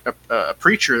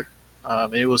preacher.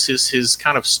 It was his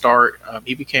kind of start.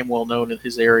 He became well known in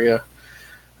his area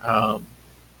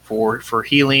for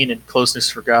healing and closeness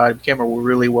for God. He became a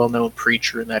really well known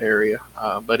preacher in that area.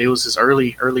 But it was his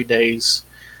early days,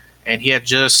 and he had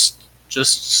just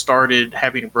started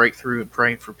having a breakthrough and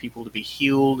praying for people to be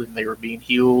healed, and they were being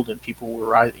healed, and people were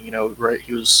rising.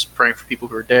 He was praying for people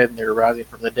who were dead, and they were rising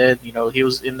from the dead. He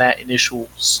was in that initial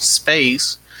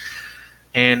phase,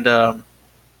 and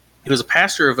he was a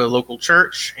pastor of a local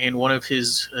church, and one of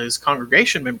his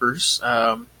congregation members,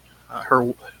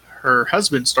 her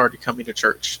husband started coming to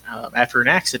church after an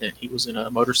accident. He was in a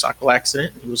motorcycle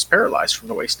accident, and he was paralyzed from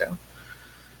the waist down,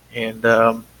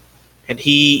 and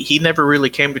he never really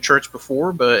came to church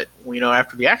before, but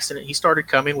after the accident, he started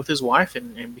coming with his wife,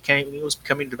 and he was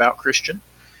becoming a devout Christian.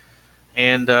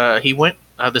 And he went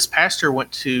this pastor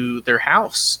went to their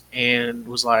house and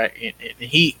was like,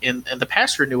 and the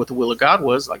pastor knew what the will of God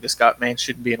was. Like, this man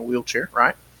shouldn't be in a wheelchair,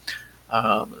 right?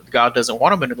 God doesn't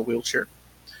want him in the wheelchair.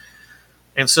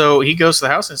 And so he goes to the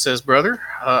house and says, "Brother,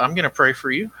 I'm going to pray for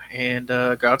you, and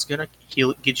God's going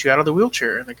to get you out of the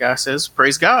wheelchair." And the guy says,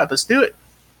 "Praise God, let's do it."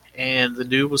 And the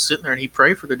dude was sitting there, and he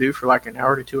prayed for the dude for like an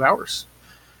hour to 2 hours.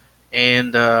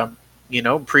 And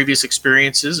previous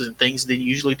experiences and things that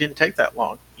usually didn't take that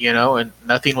long, and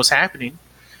nothing was happening.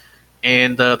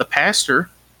 And the pastor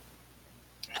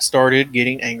started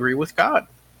getting angry with God,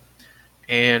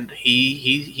 and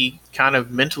he kind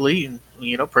of mentally,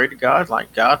 prayed to God,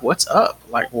 like, "God, what's up?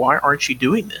 Like, why aren't you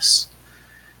doing this?"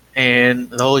 And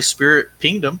the Holy Spirit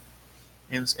pinged him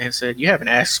and said, "You haven't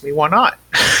asked me why not."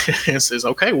 And says,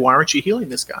 "Okay, why aren't you healing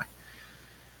this guy?"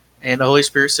 And the Holy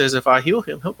Spirit says, "If I heal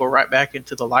him, he'll go right back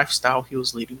into the lifestyle he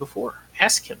was leading before.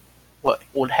 Ask him what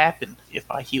would happen if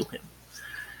I heal him."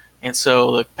 And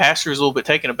so the pastor is a little bit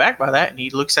taken aback by that, and he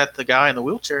looks at the guy in the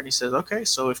wheelchair and he says, "Okay,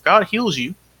 so if God heals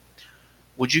you,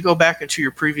 would you go back into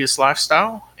your previous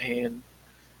lifestyle?" And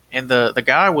the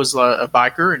guy was a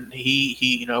biker, and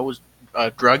he was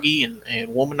a druggie and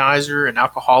womanizer and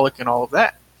alcoholic and all of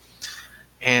that.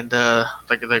 And the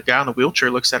guy in the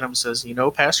wheelchair looks at him and says,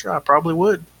 "Pastor, I probably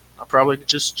would. I'll probably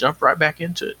just jump right back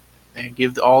into it and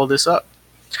give all of this up."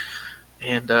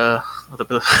 And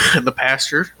the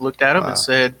pastor looked at him and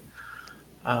said,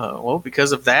 "Well,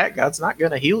 because of that, God's not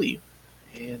going to heal you."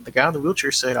 And the guy in the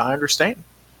wheelchair said, "I understand."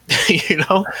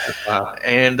 Wow.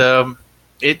 And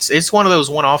it's one of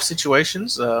those one-off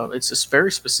situations. It's a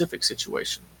very specific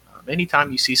situation.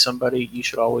 Anytime you see somebody, you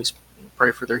should always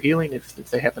pray for their healing if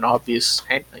they have an obvious,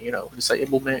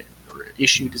 disablement or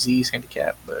issue, disease,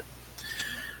 handicap. But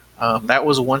that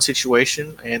was one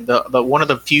situation, and the one of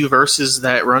the few verses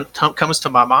that comes to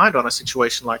my mind on a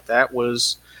situation like that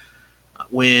was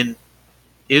when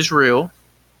Israel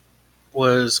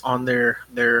was on their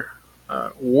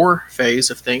war phase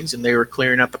of things, and they were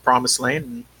clearing out the promised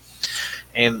land,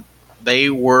 and they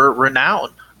were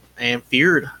renowned and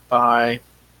feared by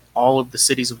all of the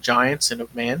cities of giants and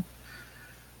of man.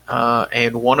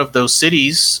 And one of those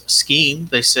cities schemed.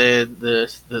 They said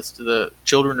the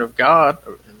children of God,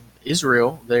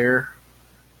 Israel, they're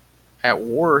at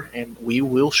war, and we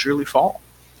will surely fall.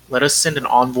 Let us send an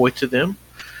envoy to them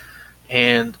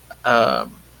and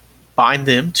bind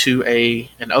them to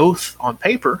an oath on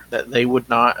paper that they would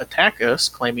not attack us,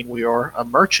 claiming we are a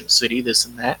merchant city, this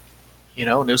and that, and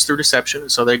it was through deception.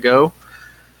 And so they go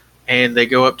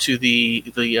up to the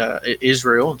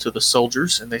Israel and to the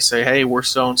soldiers, and they say, "Hey, we're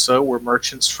so and so. We're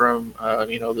merchants from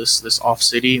this off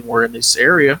city, and we're in this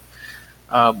area.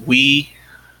 We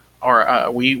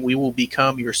will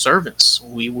become your servants.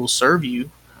 We will serve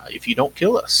you if you don't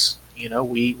kill us.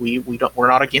 We're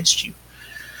not against you."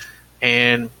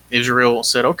 And Israel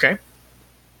said, "Okay."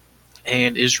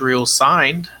 And Israel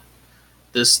signed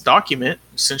this document,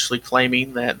 essentially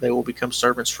claiming that they will become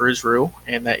servants for Israel,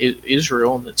 and that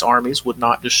Israel and its armies would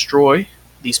not destroy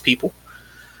these people.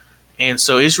 And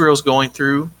so Israel's going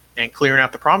through and clearing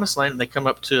out the promised land, and they come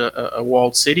up to a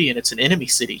walled city, and it's an enemy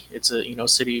city. It's a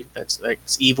city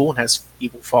that's evil and has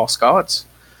evil false gods.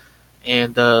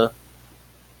 And the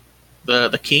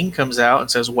king comes out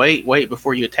and says, wait,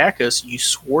 before you attack us, you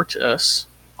swore to us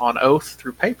on oath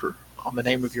through paper, on the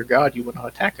name of your God, you would not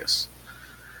attack us.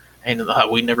 And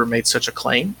we never made such a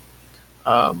claim.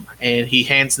 And he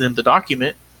hands them the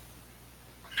document,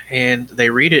 and they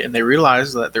read it, and they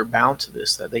realize that they're bound to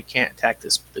this, that they can't attack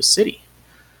this city.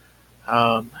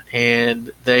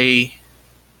 And they,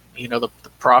 the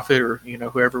prophet, or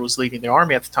whoever was leading the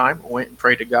army at the time, went and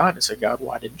prayed to God and said, "God,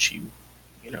 why didn't you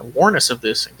warn us of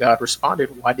this?" And God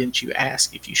responded, "Why didn't you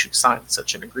ask if you should sign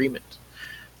such an agreement?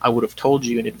 I would have told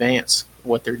you in advance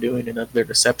what they're doing and of their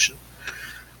deception."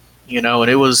 And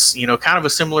it was, kind of a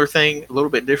similar thing, a little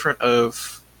bit different,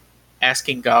 of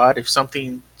asking God if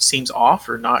something seems off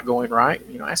or not going right.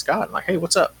 Ask God, like, "Hey,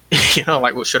 what's up?"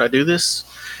 Like, "Well, should I do this?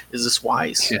 Is this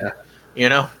wise?" Yeah.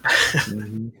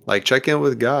 Mm-hmm. Like, check in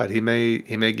with God. He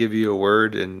may give you a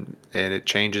word, and it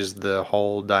changes the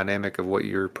whole dynamic of what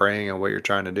you're praying and what you're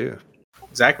trying to do.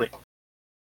 Exactly.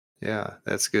 Yeah,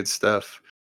 that's good stuff.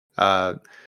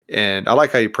 And I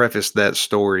like how you prefaced that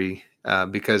story,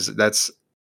 because that's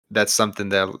something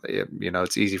that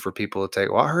it's easy for people to take.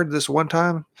 Well, I heard this one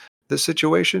time, this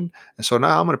situation, and so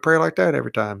now I'm going to pray like that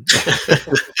every time.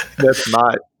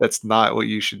 That's not what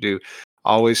you should do.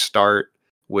 Always start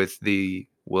with the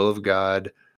will of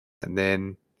God, and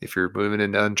then if you're moving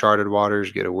into uncharted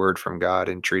waters, get a word from God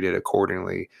and treat it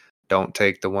accordingly. Don't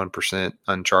take the 1%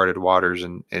 uncharted waters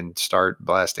and start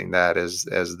blasting that as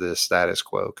the status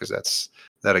quo, because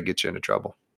that'll get you into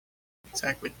trouble.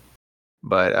 Exactly.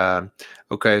 But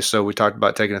okay, so we talked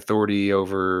about taking authority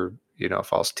over,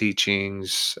 false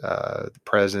teachings,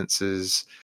 presences,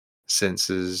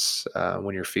 senses,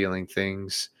 when you're feeling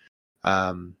things.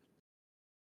 Um,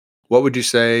 what would you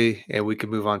say? And we can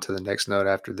move on to the next note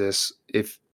after this.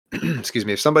 If excuse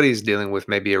me, if somebody's dealing with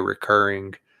maybe a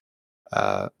recurring,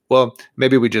 well,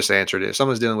 maybe we just answered it. If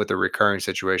someone's dealing with a recurring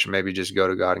situation, maybe just go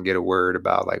to God and get a word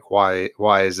about like why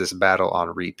is this battle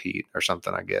on repeat or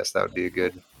something. I guess that would be a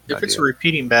good If it's a idea.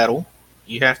 repeating battle,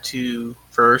 you have to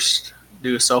first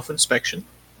do a self inspection,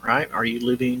 right? Are you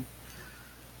living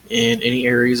in any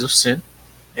areas of sin?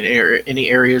 In any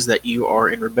areas that you are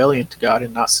in rebellion to God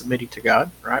and not submitting to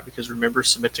God, right? Because remember,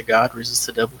 submit to God, resist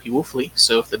the devil, he will flee.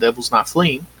 So if the devil's not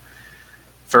fleeing,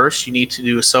 first you need to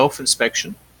do a self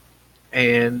inspection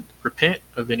and repent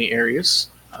of any areas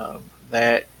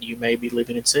that you may be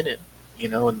living in sin in.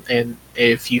 And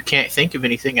if you can't think of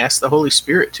anything, ask the Holy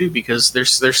Spirit too, because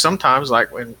there's sometimes like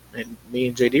when and me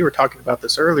and JD were talking about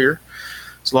this earlier.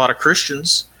 There's a lot of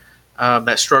Christians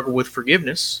that struggle with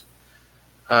forgiveness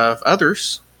of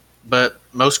others, but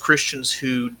most Christians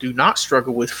who do not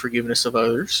struggle with forgiveness of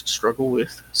others struggle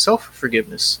with self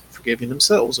forgiveness, forgiving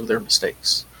themselves of their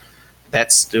mistakes.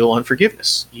 That's still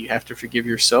unforgiveness. You have to forgive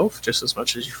yourself just as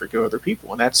much as you forgive other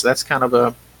people, and that's kind of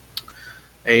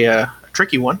a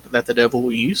tricky one that the devil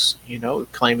will use.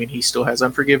 Claiming he still has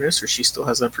unforgiveness or she still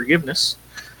has unforgiveness.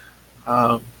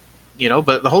 But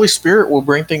the Holy Spirit will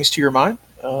bring things to your mind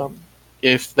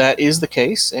if that is the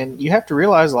case, and you have to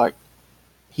realize like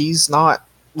he's not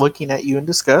looking at you in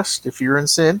disgust if you're in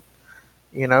sin.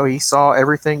 He saw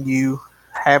everything you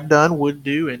have done, would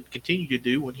do, and continue to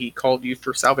do when he called you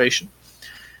for salvation.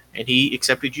 And he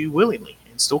accepted you willingly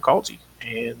and still called you.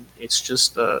 And it's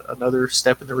just another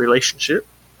step in the relationship,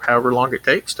 however long it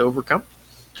takes to overcome.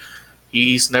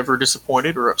 He's never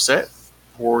disappointed or upset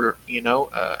or,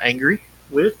 angry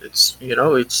with.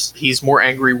 He's more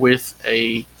angry with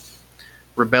a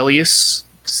rebellious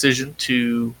decision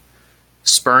to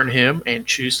spurn him and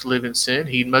choose to live in sin.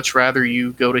 He'd much rather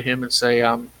you go to him and say,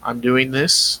 I'm doing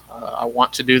this. I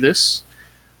want to do this.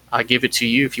 I give it to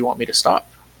you if you want me to stop.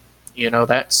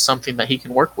 That's something that he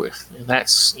can work with. And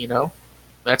that's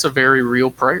a very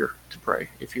real prayer to pray.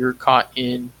 If you're caught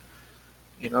in,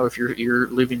 if you're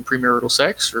living premarital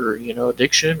sex or,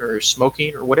 addiction or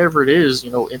smoking or whatever it is,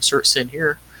 insert sin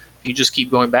here. You just keep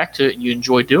going back to it and you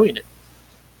enjoy doing it.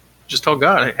 Just tell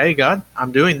God, hey, God,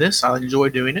 I'm doing this. I enjoy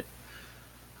doing it.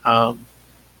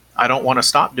 I don't want to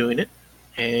stop doing it.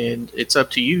 And it's up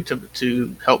to you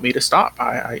to help me to stop.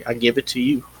 I give it to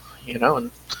you,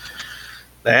 and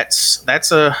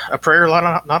that's a prayer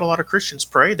not a lot of Christians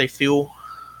pray. They feel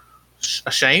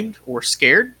ashamed or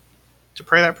scared to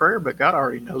pray that prayer, but God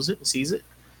already knows it and sees it.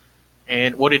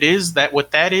 And what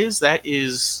that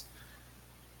is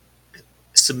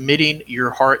submitting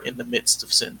your heart in the midst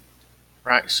of sin,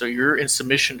 right? So you're in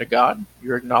submission to God.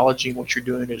 You're acknowledging what you're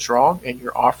doing is wrong, and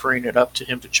you're offering it up to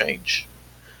Him to change,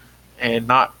 and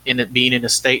not in it being in a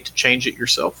state to change it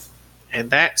yourself. And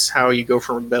that's how you go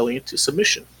from rebellion to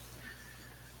submission.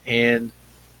 And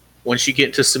once you get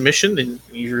into submission, then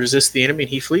you resist the enemy and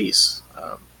he flees.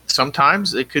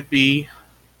 Sometimes it could be,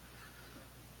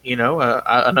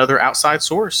 another outside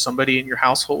source, somebody in your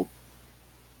household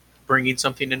bringing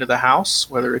something into the house,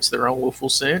 whether it's their own willful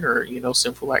sin or,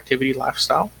 sinful activity,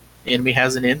 lifestyle. The enemy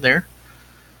has an in there.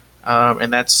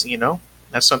 And that's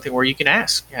something where you can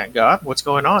ask, yeah, God, what's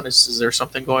going on? Is there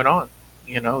something going on?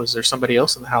 Is there somebody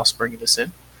else in the house bringing this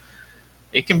in?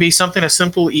 It can be something as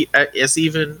simple as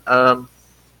even,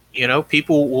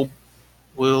 people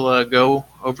will go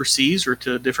overseas or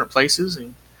to different places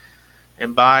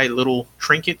and buy little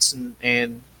trinkets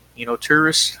and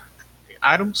tourist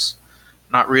items,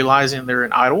 not realizing they're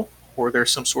an idol or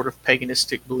there's some sort of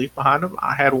paganistic belief behind them.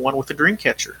 I had one with a dream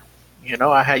catcher.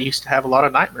 I used to have a lot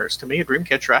of nightmares. To me, a dream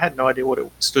catcher, I had no idea what it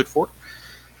stood for.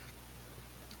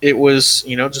 It was,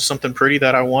 just something pretty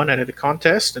that I won at a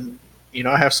contest, and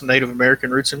I have some Native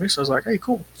American roots in me, so I was like, hey,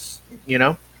 cool.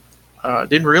 Didn't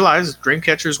realize dream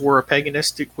catchers were a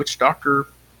paganistic witch doctor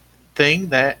thing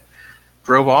that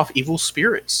drove off evil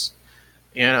spirits.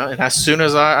 And as soon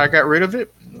as I got rid of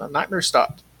it, the nightmare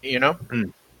stopped.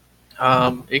 Mm.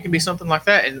 It can be something like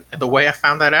that. And the way I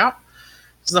found that out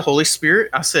is the Holy Spirit.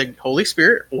 I said, Holy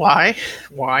Spirit, why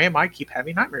am I keep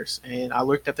having nightmares? And I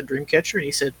looked at the dream catcher and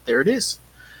he said, there it is.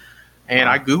 And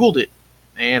I Googled it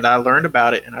and I learned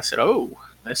about it. And I said, oh,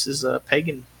 this is a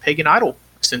pagan idol,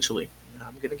 essentially.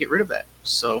 I'm going to get rid of that.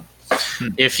 So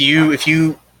if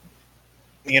you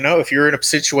if you're in a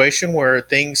situation where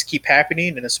things keep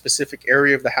happening in a specific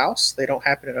area of the house, they don't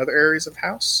happen in other areas of the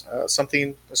house. A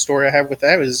story I have with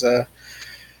that is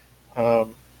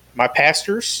um, my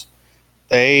pastors.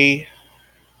 They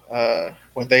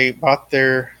when they bought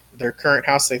their current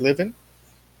house they live in,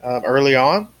 early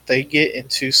on, they get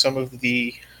into some of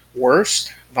the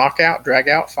worst knockout, drag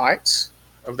out fights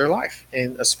of their life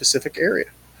in a specific area.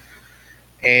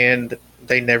 And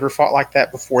they never fought like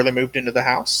that before they moved into the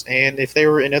house. And if they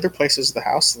were in other places of the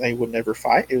house, they would never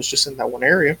fight. It was just in that one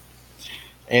area.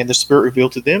 And the Spirit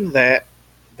revealed to them that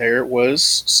there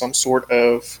was some sort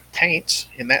of taint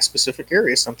in that specific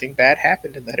area. Something bad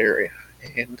happened in that area.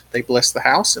 And they blessed the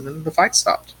house, and then the fight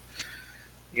stopped.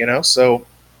 So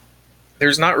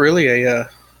there's not really a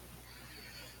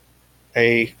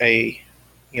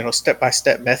step by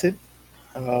step method.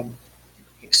 Um,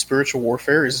 Spiritual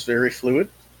warfare is very fluid.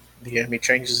 The enemy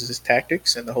changes his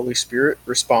tactics, and the Holy Spirit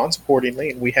responds accordingly.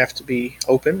 And we have to be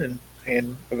open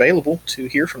and available to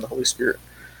hear from the Holy Spirit.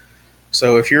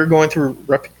 So if you're going through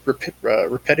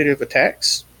repetitive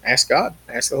attacks, ask God,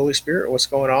 ask the Holy Spirit what's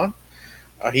going on.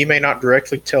 He may not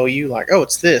directly tell you like, "Oh,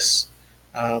 it's this."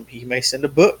 He may send a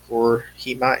book, or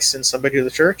he might send somebody to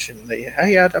the church, and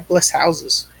hey, I bless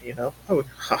houses. Oh,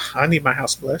 I need my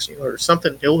house blessed, or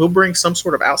something. He'll bring some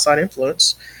sort of outside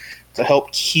influence to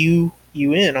help cue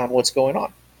you in on what's going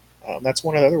on. That's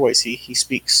one of the other ways he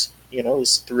speaks.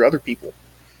 Is through other people.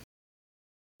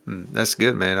 That's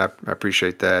good, man. I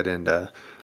appreciate that. And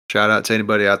shout out to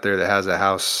anybody out there that has a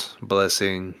house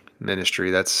blessing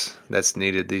ministry. That's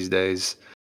needed these days.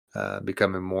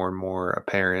 Becoming more and more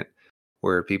apparent,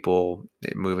 where people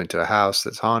move into a house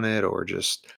that's haunted, or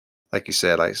just like you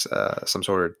said, like some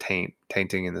sort of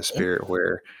tainting in the spirit,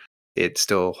 where it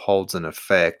still holds an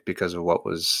effect because of what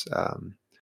was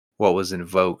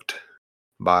invoked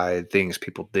by things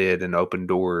people did and open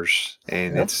doors.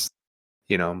 And Yeah. it's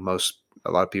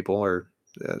a lot of people are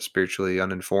spiritually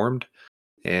uninformed,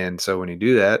 and so when you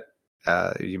do that,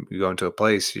 you go into a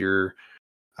place, you're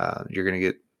going to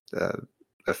get uh,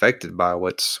 affected by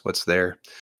what's there.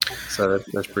 So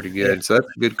that's pretty Yeah. good. So that's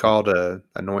a good call to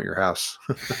anoint your house.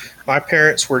 My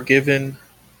parents were given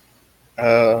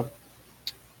uh,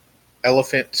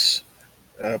 elephant,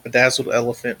 bedazzled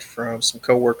elephant from some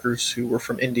coworkers who were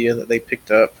from India that they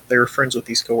picked up. They were friends with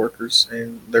these coworkers,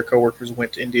 and their coworkers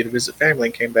went to India to visit family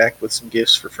and came back with some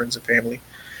gifts for friends and family.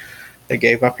 They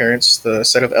gave my parents the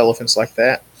set of elephants like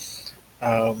that,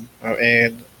 and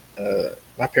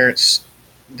my parents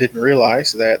didn't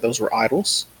realize that those were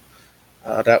idols.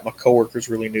 That my coworkers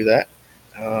really knew that,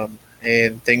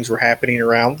 and things were happening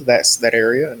around that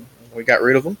area, and we got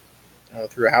rid of them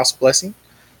through a house blessing.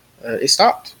 It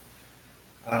stopped,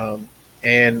 um,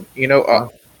 and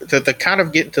Wow. to kind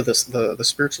of get into the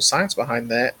spiritual science behind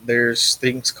that, there's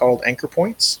things called anchor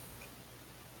points.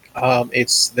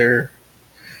 It's their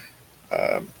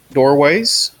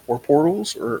doorways or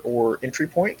portals or entry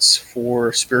points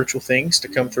for spiritual things to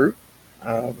come through.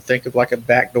 Think of like a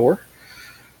back door.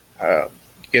 Uh,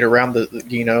 get around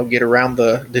get around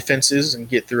the defenses and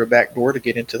get through a back door to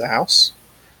get into the house.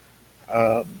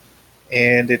 Um,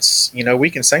 and it's we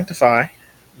can sanctify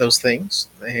those things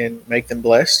and make them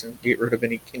blessed and get rid of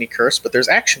any curse. But there's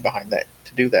action behind that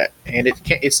to do that, and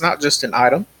it's not just an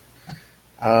item.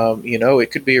 It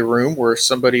could be a room where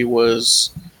somebody was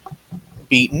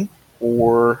beaten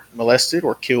or molested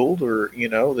or killed, or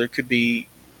there could be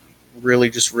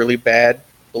really bad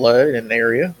blood in an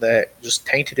area that just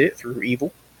tainted it through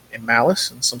evil and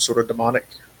malice and some sort of demonic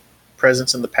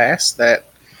presence in the past that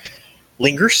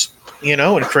lingers,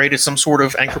 and created some sort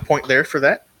of anchor point there for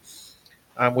that,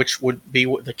 which would be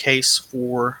the case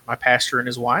for my pastor and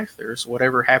his wife. There's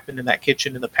whatever happened in that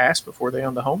kitchen in the past before they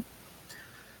owned the home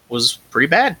was pretty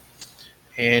bad,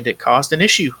 and it caused an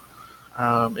issue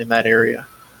in that area.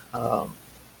 Um,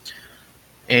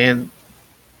 and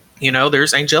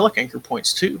there's angelic anchor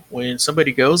points too. When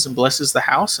somebody goes and blesses the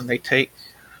house and they take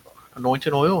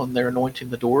anointing oil and they're anointing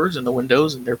the doors and the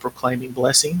windows and they're proclaiming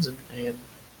blessings and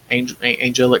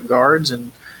angelic guards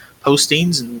and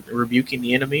postings and rebuking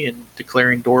the enemy and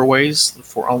declaring doorways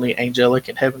for only angelic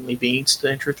and heavenly beings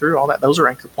to enter through, all that, those are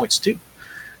anchor points too.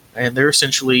 And they're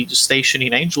essentially just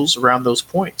stationing angels around those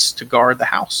points to guard the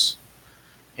house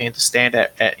and to stand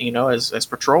at as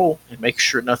patrol and make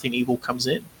sure nothing evil comes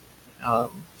in.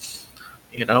 Um,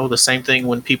 the same thing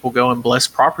when people go and bless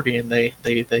property and they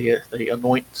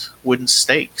anoint wooden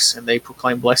stakes and they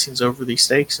proclaim blessings over these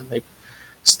stakes and they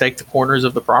stake the corners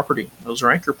of the property. Those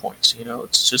are anchor points.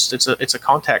 It's a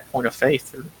contact point of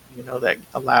faith, that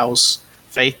allows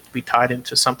faith to be tied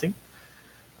into something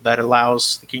that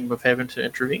allows the kingdom of heaven to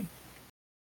intervene.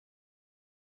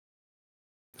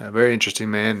 Very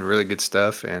interesting, man. Really good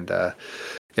stuff. And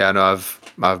yeah, I know I've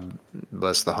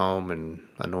blessed the home and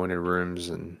anointed rooms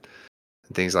and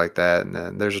things like that.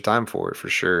 And there's a time for it for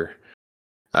sure.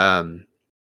 Um,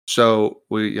 so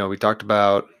we talked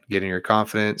about getting your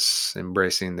confidence,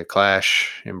 embracing the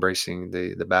clash, embracing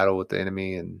the battle with the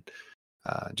enemy, and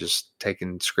just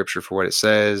taking scripture for what it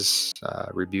says,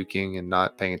 rebuking and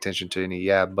not paying attention to any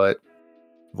yeah but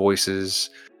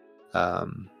voices.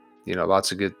 Um,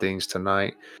 lots of good things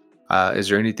tonight. Is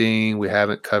there anything we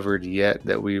haven't covered yet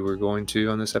that we were going to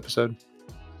on this episode?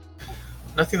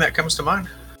 Nothing that comes to mind.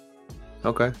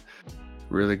 Okay,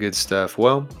 really good stuff.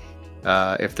 Well,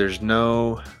 if there's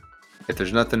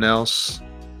nothing else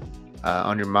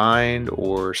on your mind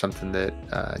or something that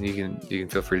you can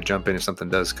feel free to jump in if something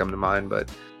does come to mind. But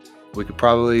we could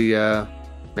probably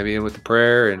maybe end with the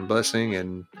prayer and blessing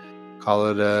and call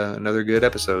it another good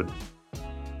episode.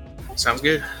 Sounds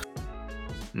good.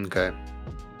 Okay.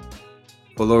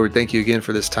 Well, Lord, thank you again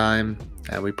for this time.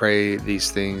 And we pray these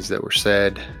things that were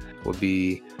said will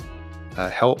be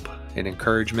help and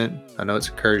encouragement. I know it's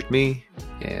encouraged me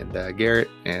and Garrett.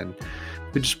 And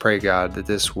we just pray, God, that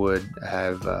this would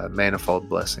have manifold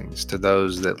blessings to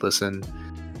those that listen.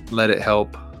 Let it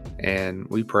help. And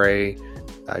we pray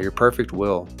your perfect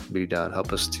will be done.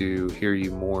 Help us to hear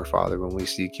you more, Father, when we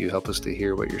seek you. Help us to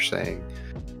hear what you're saying,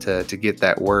 to get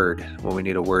that word when we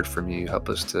need a word from you. Help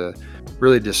us to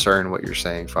really discern what you're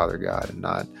saying, Father God, and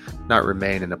not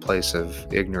remain in a place of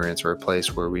ignorance or a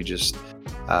place where we just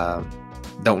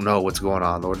don't know what's going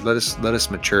on. Lord, let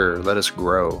us mature, let us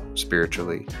grow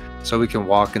spiritually, so we can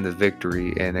walk in the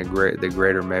victory and the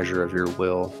greater measure of your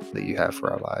will that you have for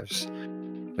our lives.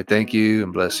 We thank you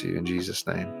and bless you in Jesus'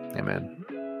 name. Amen.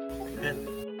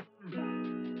 Amen.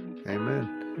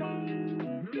 Amen.